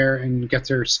jump in there and get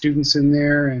their students in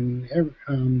there and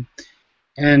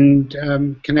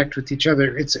connect with each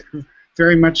other. It's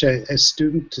very much a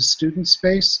student-to-student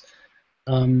space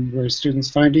where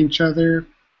students find each other.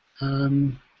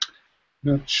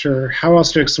 Not sure how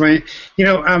else to explain it. You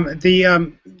know,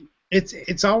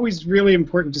 it's always really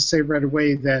important to say right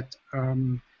away that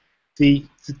the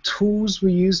tools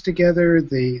we use together,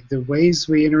 the ways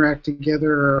we interact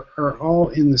together are all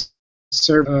in the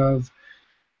service of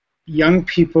young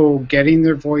people getting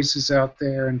their voices out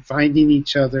there and finding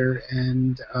each other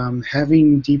and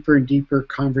having deeper and deeper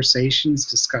conversations,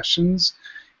 discussions.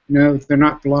 You know, they're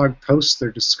not blog posts;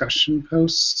 they're discussion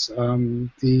posts.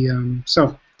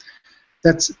 So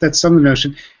that's some of the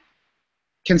notion.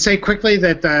 Can say quickly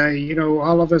that you know,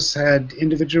 all of us had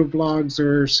individual blogs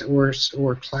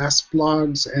or class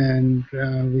blogs, and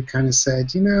we kind of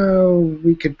said, you know,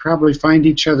 we could probably find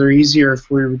each other easier if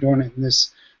we were doing it in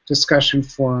this discussion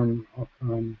forum.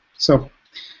 So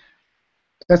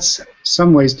that's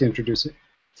some ways to introduce it.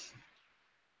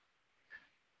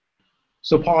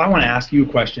 So, Paul, I want to ask you a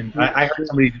question. I heard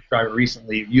somebody describe it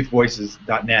recently,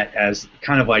 youthvoices.net, as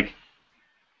kind of like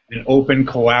an open,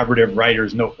 collaborative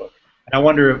writer's notebook. And I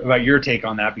wonder about your take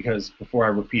on that, because before I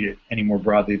repeat it any more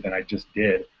broadly than I just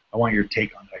did, I want your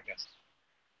take on it, I guess.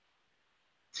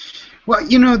 Well,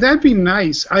 that'd be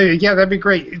nice. Yeah, that'd be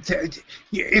great.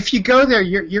 If you go there,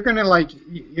 you're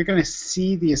gonna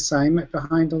see the assignment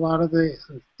behind a lot of the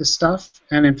stuff.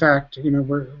 And in fact,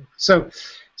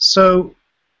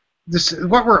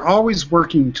 what we're always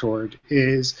working toward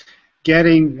is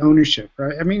getting ownership,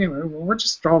 right? I mean, we're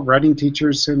just all writing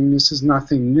teachers, and this is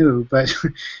nothing new. But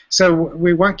so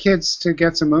we want kids to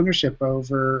get some ownership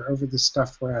over the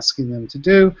stuff we're asking them to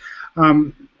do.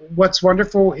 What's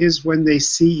wonderful is when they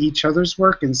see each other's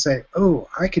work and say, "Oh,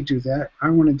 I could do that.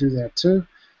 I want to do that too."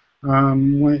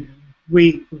 When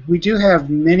we do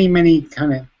have many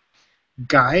kind of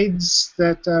guides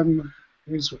that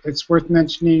it's worth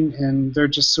mentioning, and they're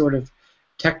just sort of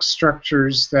text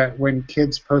structures that when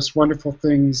kids post wonderful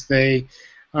things,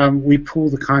 we pull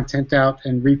the content out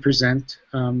and represent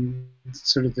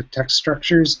sort of the text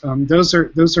structures. Those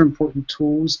are important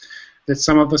tools that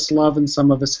some of us love and some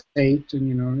of us hate,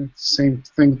 and it's the same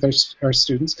thing with our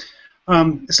students.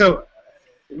 So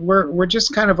we're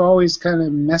just kind of always kind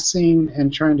of messing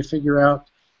and trying to figure out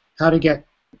how to get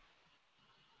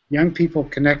young people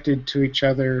connected to each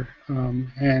other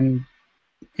and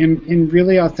in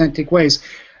really authentic ways.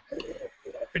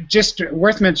 Just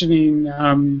worth mentioning,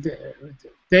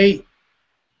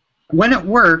 when it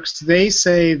works, they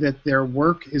say that their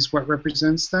work is what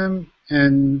represents them,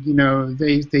 and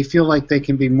they feel like they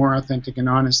can be more authentic and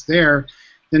honest there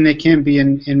than they can be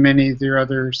in many of their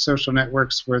other social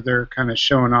networks where they're kind of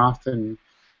showing off and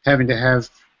having to have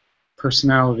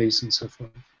personalities and so forth.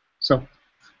 So,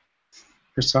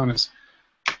 personas.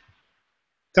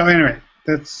 So anyway,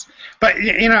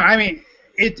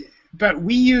 but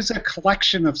we use a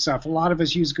collection of stuff. A lot of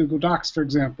us use Google Docs, for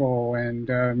example, and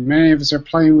many of us are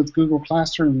playing with Google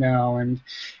Classroom now, and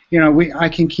I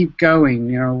can keep going.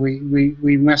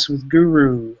 We mess with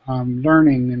Guru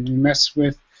Learning, and we mess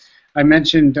with, I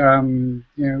mentioned,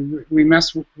 we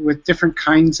mess with different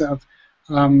kinds of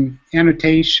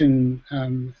annotation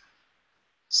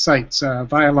sites,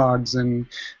 Vialogs, and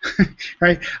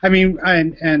right. I mean,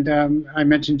 and I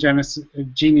mentioned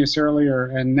Genius earlier,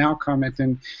 and Now Comment,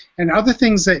 and other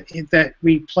things that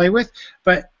we play with,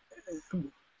 but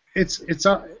it's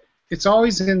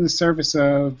always in the service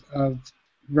of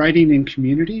writing in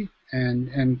community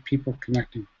and people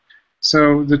connecting.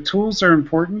 So the tools are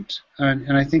important,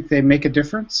 and I think they make a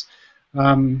difference,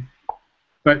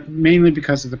 but mainly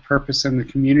because of the purpose and the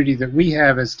community that we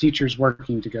have as teachers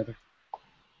working together.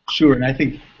 Sure, and I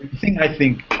think the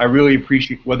thing I really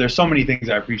appreciate, well, there's so many things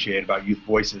I appreciate about Youth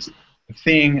Voices. The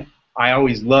thing I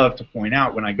always love to point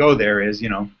out when I go there is,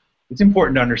 it's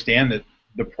important to understand that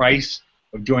the price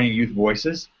of joining Youth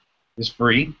Voices is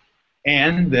free,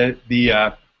 and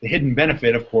the hidden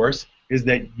benefit, of course, is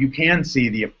that you can see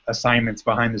the assignments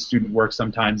behind the student work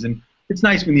sometimes, and it's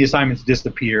nice when the assignments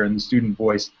disappear and the student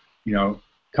voice,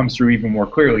 comes through even more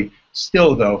clearly.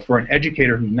 Still, though, for an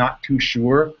educator who's not too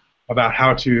sure about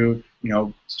how to,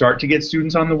 start to get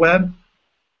students on the web,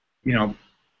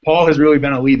 Paul has really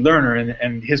been a lead learner,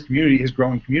 and his community, his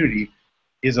growing community,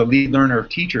 is a lead learner of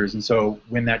teachers. And so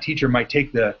when that teacher might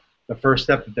take the first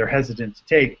step that they're hesitant to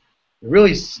take,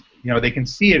 really, they can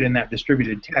see it in that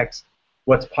distributed text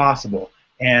what's possible,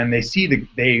 and they see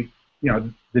the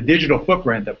digital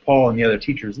footprint that Paul and the other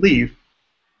teachers leave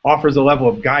offers a level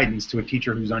of guidance to a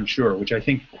teacher who's unsure, which I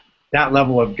think that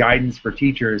level of guidance for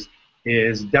teachers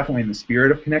is definitely in the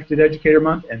spirit of Connected Educator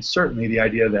Month, and certainly the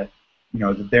idea that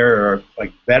that there are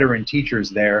like veteran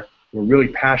teachers there who are really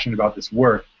passionate about this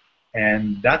work,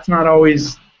 and that's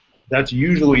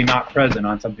usually not present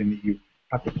on something that you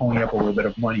have to pony up a little bit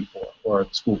of money for or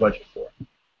a school budget for.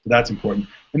 So that's important.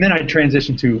 And then I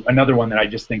transition to another one that I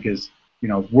just think is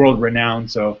world renowned.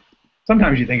 So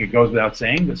sometimes you think it goes without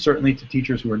saying, but certainly to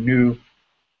teachers who are new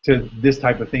to this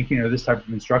type of thinking or this type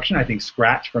of instruction, I think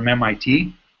Scratch from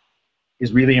MIT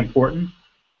is really important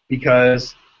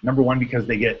because, number one, because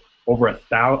they get over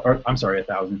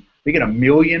 1,000, they get 1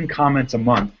 million comments a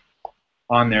month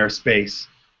on their space.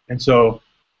 And so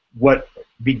what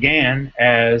began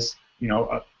as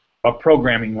a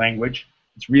programming language,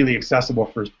 it's really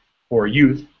accessible for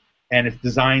youth, and it's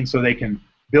designed so they can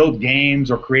build games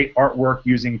or create artwork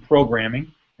using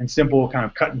programming and simple kind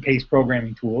of cut and paste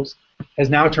programming tools,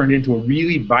 has now turned into a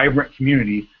really vibrant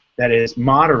community that is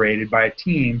moderated by a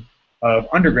team of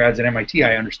undergrads at MIT.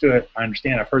 I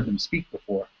understand, I've heard them speak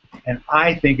before. And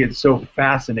I think it's so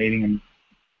fascinating and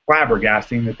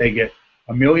flabbergasting that they get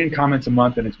 1 million comments a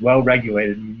month and it's well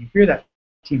regulated. And when you hear that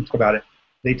team talk about it,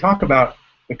 they talk about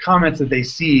the comments that they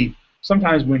see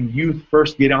sometimes when youth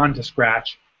first get onto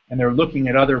Scratch and they're looking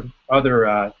at other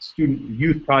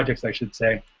youth projects, I should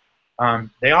say.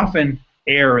 They often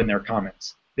err in their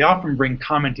comments. They often bring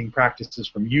commenting practices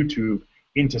from YouTube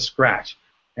into Scratch.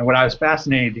 And what I was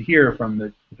fascinated to hear from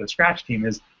the Scratch team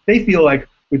is they feel like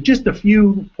with just a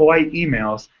few polite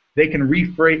emails, they can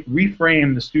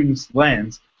reframe the student's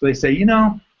lens. So they say, you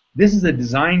know, this is a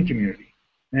design community.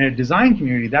 And in a design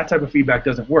community, that type of feedback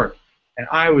doesn't work. And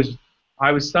I was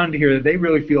stunned to hear that they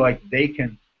really feel like they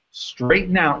can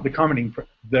straighten out the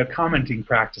commenting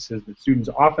practices that students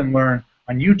often learn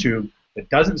on YouTube that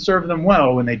doesn't serve them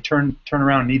well when they turn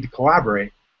around and need to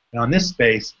collaborate. And on this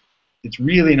space, it's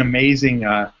really an amazing,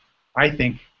 I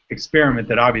think, experiment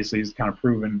that obviously is kind of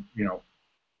proven, you know,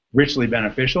 richly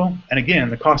beneficial. And again,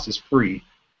 the cost is free.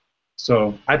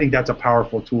 So I think that's a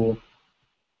powerful tool.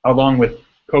 Along with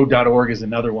Code.org is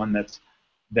another one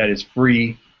that is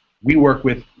free. We work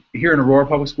with, here in Aurora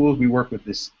Public Schools, we work with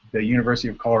the University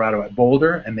of Colorado at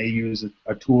Boulder, and they use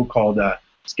a tool called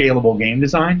Scalable Game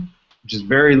Design, which is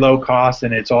very low cost,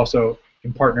 and it's also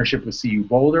in partnership with CU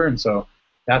Boulder. And so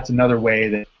that's another way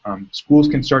that schools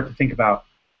can start to think about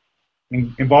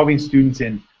involving students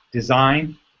in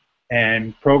design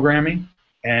and programming.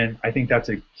 And I think that's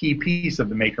a key piece of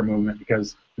the maker movement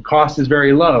because the cost is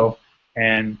very low,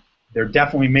 and they're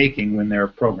definitely making when they're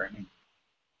programming.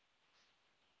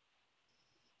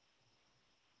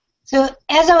 So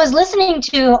as I was listening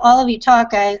to all of you talk,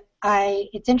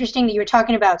 it's interesting that you were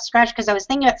talking about Scratch because I was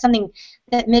thinking about something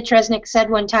that Mitch Resnick said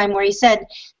one time where he said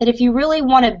that if you really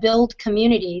want to build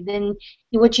community, then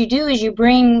what you do is you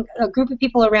bring a group of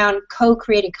people around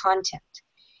co-created content.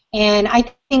 And I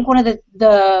think one of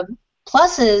the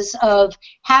pluses of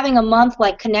having a month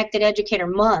like Connected Educator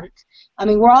Month, I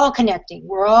mean, we're all connecting.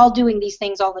 We're all doing these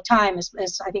things all the time, as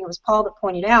I think it was Paul that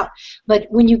pointed out. But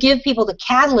when you give people the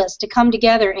catalyst to come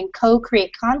together and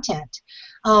co-create content,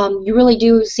 you really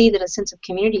do see that a sense of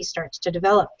community starts to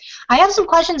develop. I have some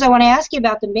questions I want to ask you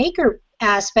about the maker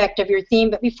aspect of your theme,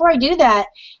 but before I do that,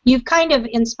 you've kind of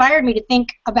inspired me to think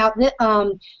about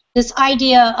this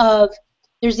idea of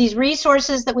there's these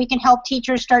resources that we can help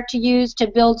teachers start to use to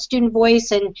build student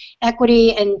voice and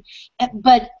equity,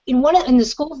 but in the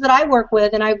schools that I work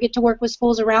with, and I get to work with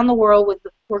schools around the world with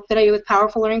the work that I do with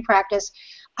Powerful Learning Practice,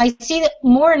 I see that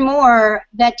more and more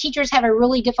that teachers have a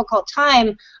really difficult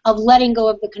time of letting go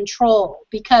of the control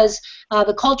because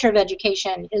the culture of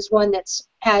education is one that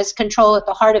has control at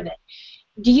the heart of it.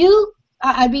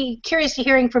 I'd be curious to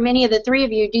hearing from any of the three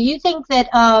of you. Do you think that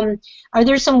are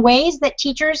there some ways that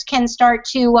teachers can start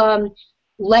to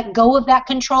let go of that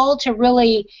control to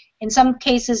really, in some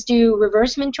cases, do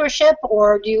reverse mentorship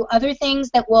or do other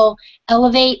things that will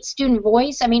elevate student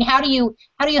voice? I mean, how do you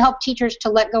help teachers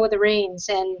to let go of the reins?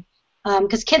 And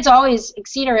because kids always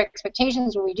exceed our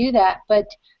expectations when we do that, but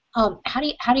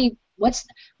what's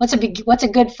a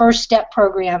good first step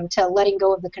program to letting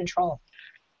go of the control?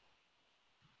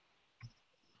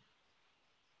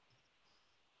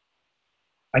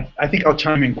 I think I'll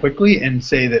chime in quickly and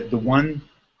say that one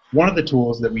of the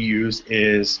tools that we use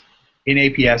is in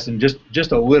APS, and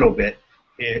just a little bit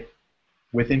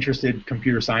with interested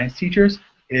computer science teachers,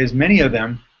 is many of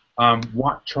them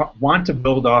want to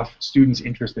build off students'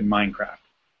 interest in Minecraft.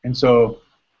 And so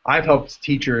I've helped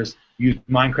teachers use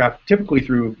Minecraft, typically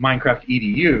through Minecraft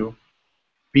EDU,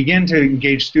 begin to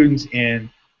engage students in,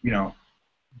 you know,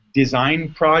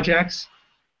 design projects,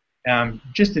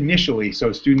 just initially, so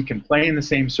a student can play in the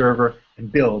same server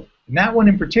and build. And that one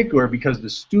in particular, because the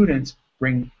students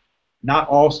bring, not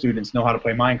all students know how to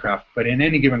play Minecraft, but in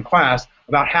any given class,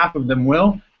 about half of them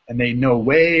will, and they know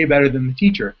way better than the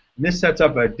teacher. And this sets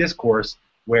up a discourse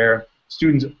where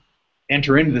students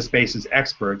enter into the space as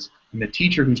experts, and the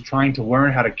teacher who's trying to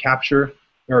learn how to capture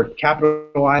or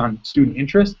capitalize on student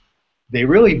interest, they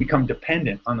really become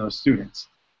dependent on those students.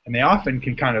 And they often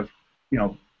can kind of, you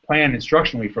know, plan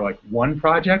instructionally for like one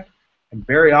project, and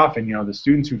very often, you know, the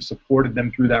students who've supported them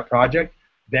through that project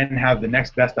then have the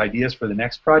next best ideas for the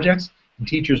next projects, and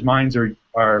teachers' minds are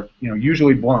you know,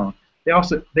 usually blown.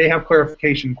 They have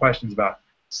clarification questions about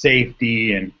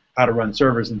safety and how to run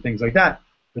servers and things like that.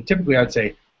 But typically, I'd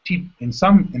say in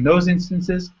those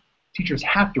instances, teachers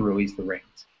have to release the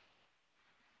reins.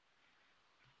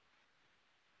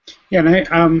 Yeah, and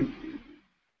I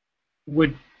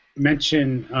would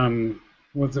mention.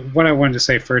 What I wanted to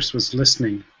say first was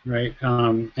listening, right?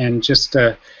 And just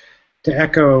to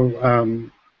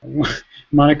echo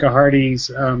Monica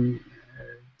Hardy's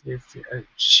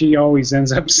she always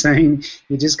ends up saying,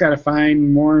 you just got to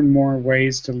find more and more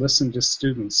ways to listen to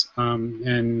students.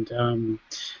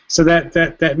 So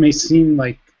that may seem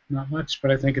like not much,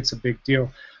 but I think it's a big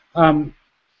deal.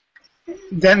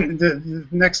 Then the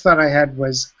next thought I had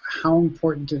was how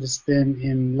important it has been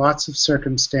in lots of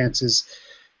circumstances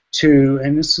to,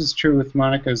 and this is true with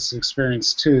Monica's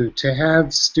experience too, to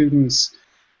have students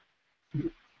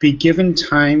be given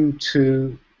time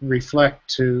to reflect,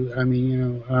 to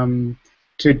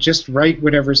just write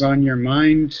whatever's on your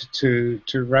mind, to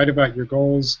write about your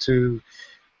goals, to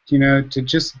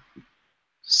just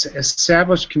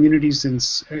establish communities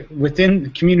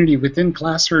within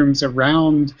classrooms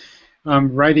around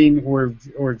writing or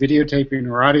videotaping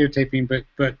or audio taping,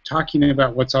 but talking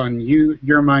about what's on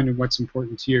your mind and what's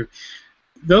important to you.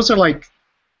 Those are like,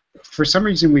 for some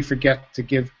reason we forget to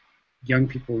give young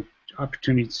people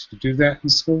opportunities to do that in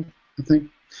school, I think.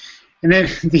 And then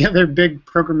the other big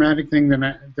programmatic thing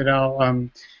that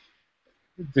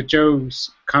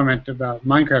Joe's comment about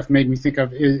Minecraft made me think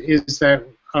of is that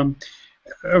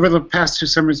over the past 2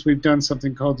 summers we've done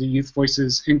something called the Youth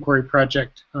Voices Inquiry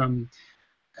Project,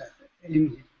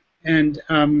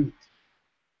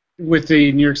 with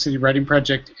the New York City Writing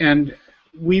Project, and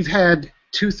we've had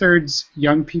 2/3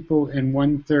 young people and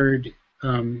 1/3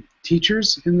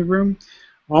 teachers in the room,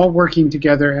 all working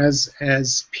together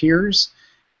as peers,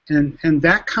 and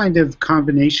that kind of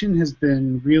combination has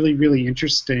been really, really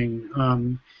interesting.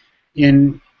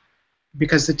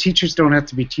 Because the teachers don't have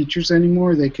to be teachers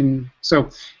anymore. So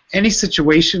any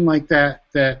situation like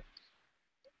that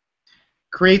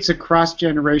creates a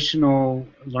cross-generational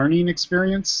learning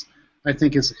experience, I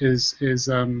think is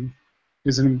an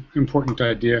important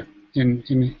idea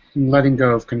in letting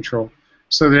go of control,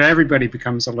 so that everybody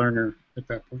becomes a learner at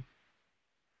that point.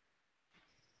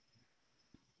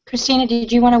 Christina,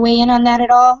 did you want to weigh in on that at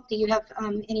all? Do you have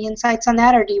any insights on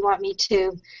that, or do you want me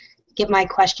to get my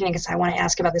question because I want to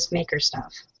ask about this maker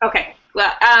stuff? Okay,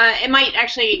 well, it might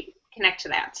actually connect to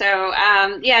that. So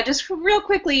yeah, just real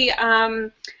quickly,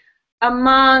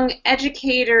 among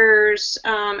educators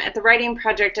at the Writing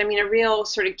Project, I mean, a real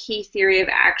sort of key theory of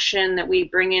action that we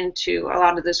bring into a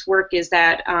lot of this work is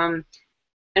that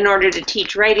in order to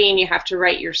teach writing, you have to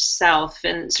write yourself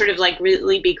and sort of like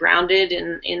really be grounded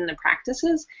in the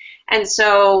practices. And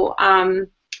so,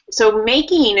 so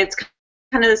making, it's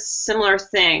kind of a similar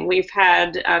thing. We've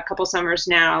had a couple summers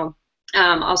now,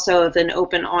 also of an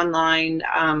open online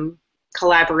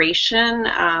collaboration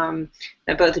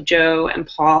that both Joe and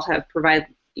Paul have provided,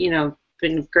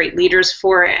 been great leaders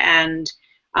for, and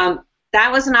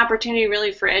that was an opportunity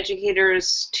really for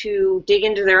educators to dig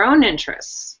into their own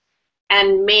interests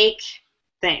and make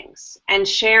things and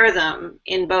share them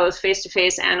in both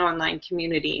face-to-face and online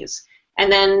communities, and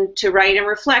then to write and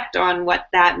reflect on what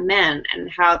that meant and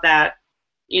how that,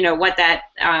 what that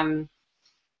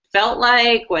felt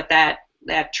like, what that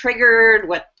triggered,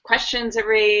 what questions it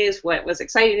raised, what was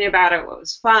exciting about it, what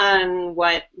was fun,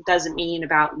 what does it mean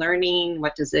about learning,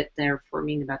 what does it therefore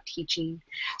mean about teaching.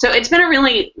 So it's been a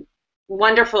really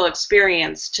wonderful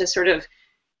experience to sort of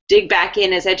dig back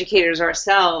in as educators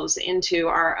ourselves into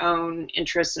our own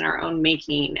interests and our own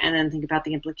making, and then think about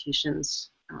the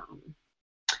implications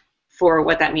for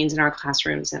what that means in our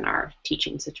classrooms and our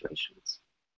teaching situations.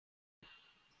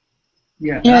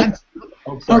 Yeah.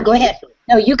 Go ahead.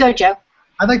 No, you go, Joe.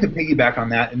 I'd like to piggyback on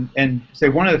that and say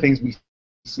one of the things we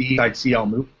see at CL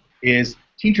MOOC is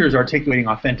teachers articulating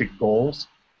authentic goals.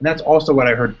 And that's also what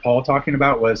I heard Paul talking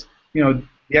about was, the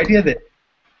idea that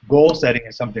goal setting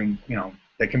is something,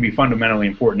 that can be fundamentally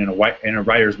important in a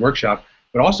writer's workshop,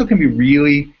 but also can be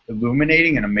really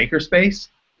illuminating in a makerspace.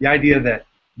 The idea that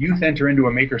youth enter into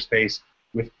a makerspace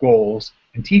with goals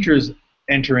and teachers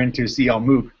enter into CL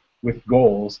MOOC with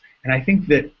goals. And I think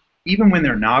that even when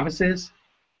they're novices,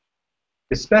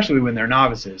 especially when they're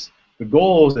novices, the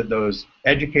goals that those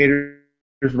educators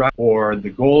write or the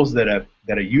goals that a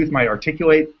youth might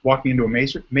articulate walking into a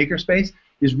makerspace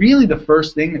is really the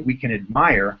first thing that we can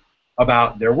admire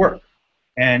about their work.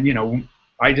 And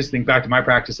I just think back to my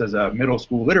practice as a middle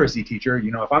school literacy teacher.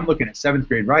 If I'm looking at 7th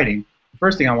grade writing, the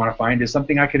first thing I want to find is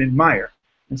something I can admire.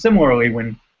 And similarly, when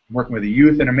I'm working with a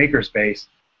youth in a makerspace,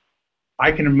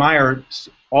 I can admire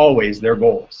always their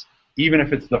goals, even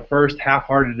if it's the first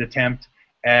half-hearted attempt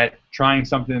at trying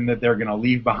something that they're going to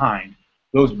leave behind.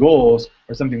 Those goals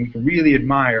are something we can really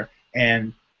admire,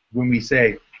 and when we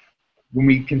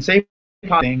can say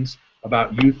things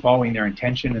about youth following their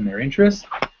intention and their interests,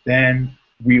 then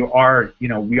we are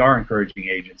encouraging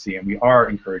agency and we are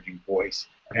encouraging voice,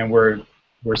 and we're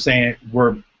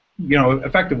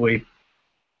effectively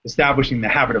establishing the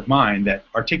habit of mind that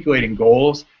articulating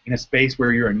goals in a space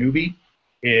where you're a newbie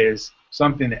is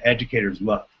something that educators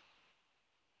love.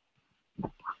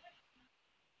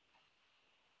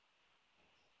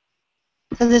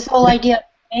 So this whole idea of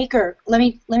maker, let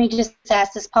me just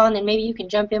ask this, Paul, and then maybe you can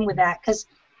jump in with that, because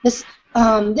this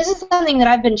is something that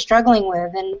I've been struggling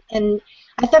with, and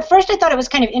I thought it was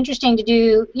kind of interesting to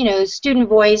do, student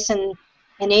voice and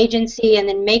agency and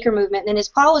then maker movement. And then as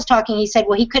Paul was talking, he said,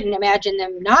 well, he couldn't imagine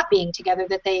them not being together,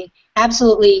 that they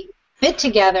absolutely fit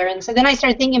together. And so then I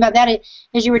started thinking about that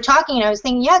as you were talking, and I was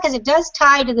thinking, yeah, because it does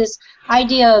tie to this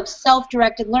idea of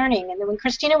self-directed learning. And then when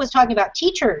Christina was talking about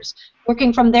teachers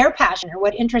working from their passion or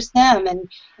what interests them, and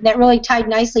that really tied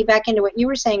nicely back into what you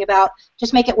were saying about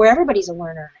just make it where everybody's a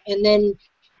learner. And then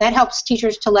that helps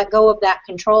teachers to let go of that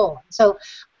control. So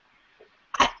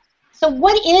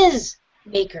what is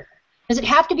Maker? Does it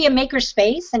have to be a maker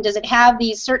space, and does it have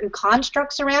these certain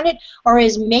constructs around it, or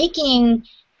is making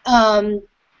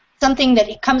something that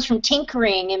it comes from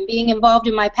tinkering and being involved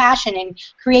in my passion and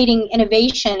creating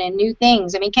innovation and new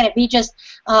things? I mean, can it be just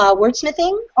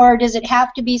wordsmithing, or does it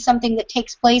have to be something that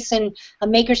takes place in a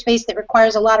maker space that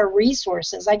requires a lot of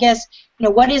resources? I guess,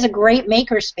 what is a great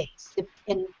maker space?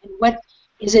 And what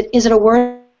is it? Is it a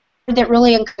word that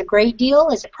really includes a great deal?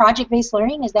 Is it project-based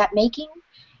learning? Is that making,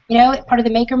 part of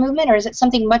the maker movement, or is it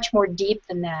something much more deep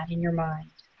than that in your mind?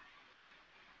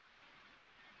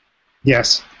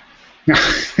 Yes.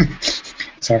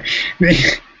 Sorry.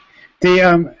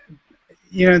 Those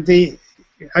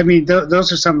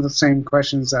are some of the same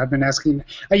questions I've been asking.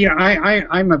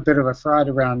 I'm a bit of a fraud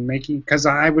around making, because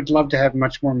I would love to have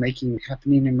much more making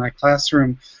happening in my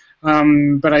classroom.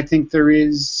 But I think there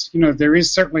is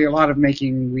certainly a lot of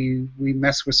making. We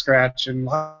mess with Scratch and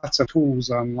lots of tools,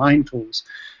 online tools,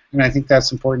 and I think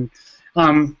that's important.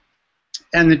 And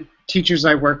the teachers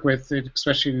I work with,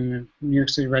 especially in the New York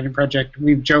City Writing Project,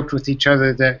 we've joked with each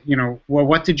other that, well,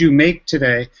 what did you make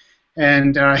today?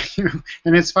 And and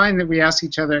it's fine that we ask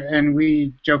each other, and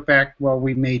we joke back, well,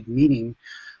 we made meaning,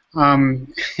 and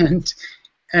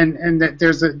that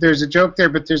there's a joke there,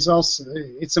 but there's also,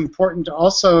 it's important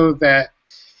also that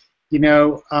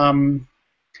that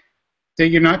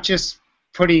you're not just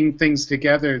putting things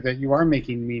together, that you are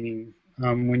making meaning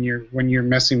when you're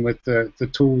messing with the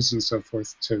tools and so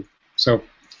forth too. So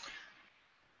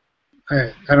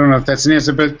I don't know if that's an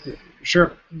answer, but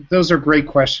sure, those are great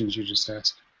questions you just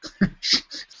asked.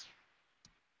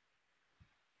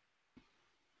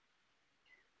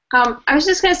 I was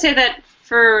just going to say that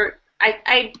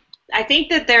I think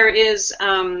that there is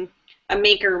a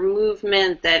maker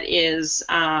movement that is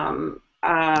morphing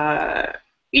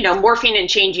and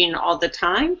changing all the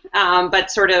time,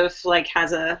 but sort of like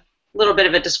has a little bit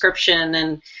of a description,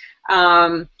 and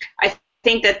I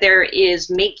think that there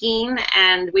is making,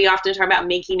 and we often talk about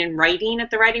making and writing at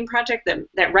the Writing Project,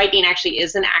 that writing actually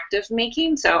is an active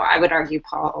making. So I would argue,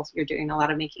 Paul, you're doing a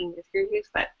lot of making with your youth,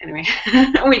 but anyway,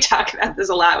 we talk about this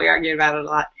a lot, we argue about it a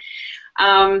lot.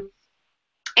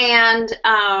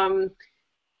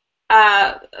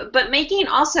 But making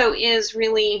also is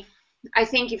really, I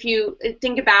think if you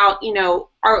think about,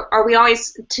 are we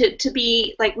always to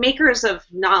be like makers of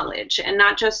knowledge and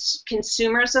not just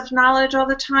consumers of knowledge all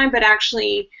the time, but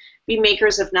actually be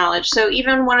makers of knowledge. So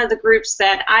even one of the groups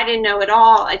that I didn't know at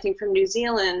all, I think from New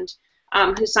Zealand,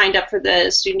 who signed up for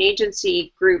the student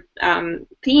agency group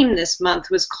theme this month,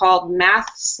 was called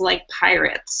Maths Like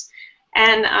Pirates.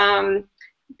 And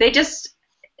they just,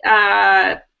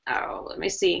 let me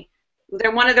see,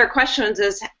 one of their questions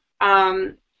is,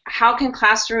 how can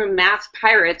classroom math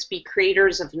pirates be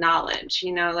creators of knowledge?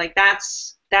 Like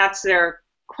that's their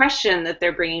question that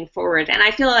they're bringing forward, and I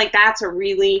feel like that's a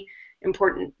really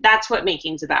important. That's what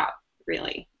making's about,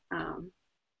 really.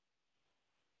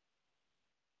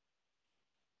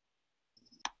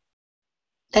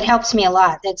 That helps me a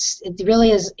lot. It really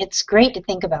is. It's great to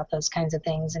think about those kinds of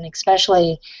things, and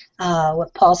especially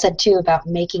what Paul said too about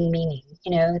making meaning.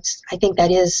 I think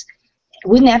that is.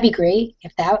 Wouldn't that be great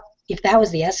if that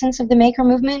was the essence of the maker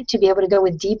movement, to be able to go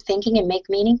with deep thinking and make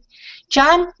meaning?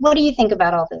 John, what do you think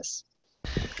about all this?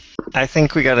 I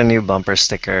think we got a new bumper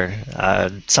sticker,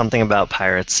 something about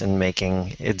pirates and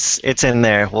making. It's in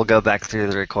there. We'll go back through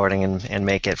the recording and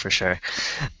make it for sure.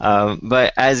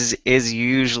 But as is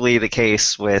usually the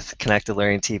case with Connected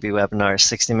Learning TV webinars,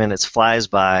 60 minutes flies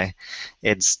by.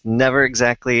 It's never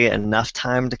exactly enough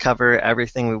time to cover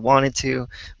everything we wanted to,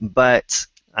 but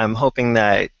I'm hoping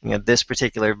that this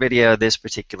particular video, this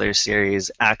particular series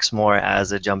acts more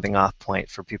as a jumping off point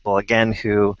for people, again,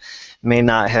 who may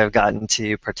not have gotten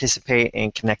to participate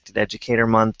in Connected Educator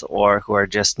Month or who are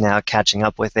just now catching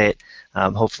up with it.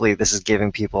 Hopefully this is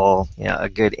giving people a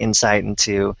good insight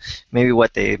into maybe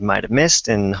what they might have missed,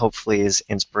 and hopefully is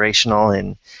inspirational,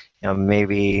 and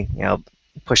maybe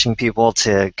pushing people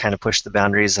to kind of push the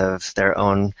boundaries of their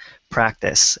own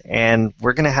practice. And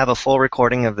we're going to have a full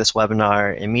recording of this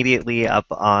webinar immediately up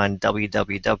on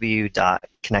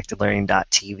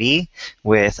www.connectedlearning.tv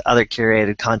with other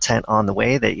curated content on the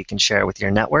way that you can share with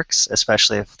your networks,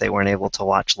 especially if they weren't able to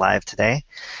watch live today.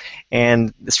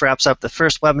 And this wraps up the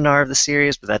first webinar of the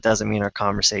series, but that doesn't mean our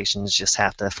conversations just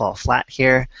have to fall flat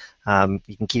here.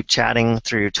 You can keep chatting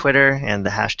through Twitter and the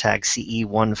hashtag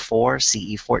CE14,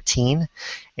 CE14,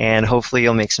 and hopefully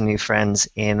you'll make some new friends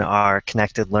in our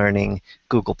Connected Learning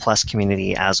Google Plus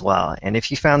community as well. And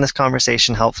if you found this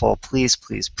conversation helpful, please,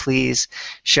 please, please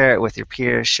share it with your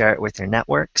peers, share it with your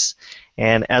networks.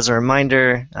 And as a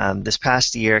reminder, this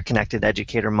past year, Connected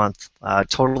Educator Month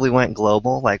totally went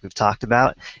global, like we've talked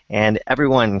about, and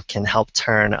everyone can help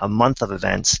turn a month of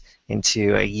events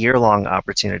into a year-long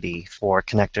opportunity for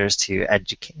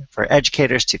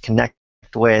educators to connect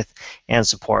with and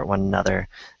support one another.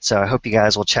 So I hope you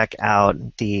guys will check out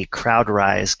the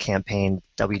CrowdRise campaign,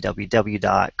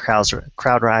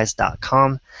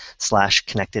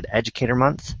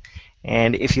 www.crowdrise.com/connectededucatormonth.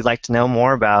 And if you'd like to know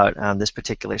more about this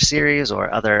particular series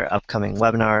or other upcoming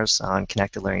webinars on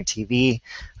Connected Learning TV,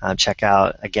 check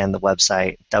out, again, the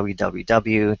website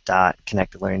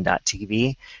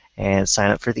www.connectedlearning.tv and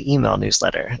sign up for the email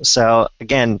newsletter. So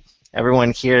again,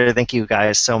 everyone here, thank you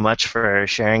guys so much for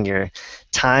sharing your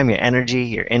time, your energy,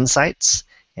 your insights,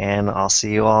 and I'll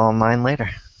see you all online later.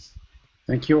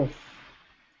 Thank you.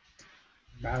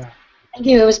 Bye. Thank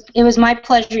you. It was my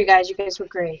pleasure, you guys. You guys were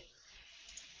great.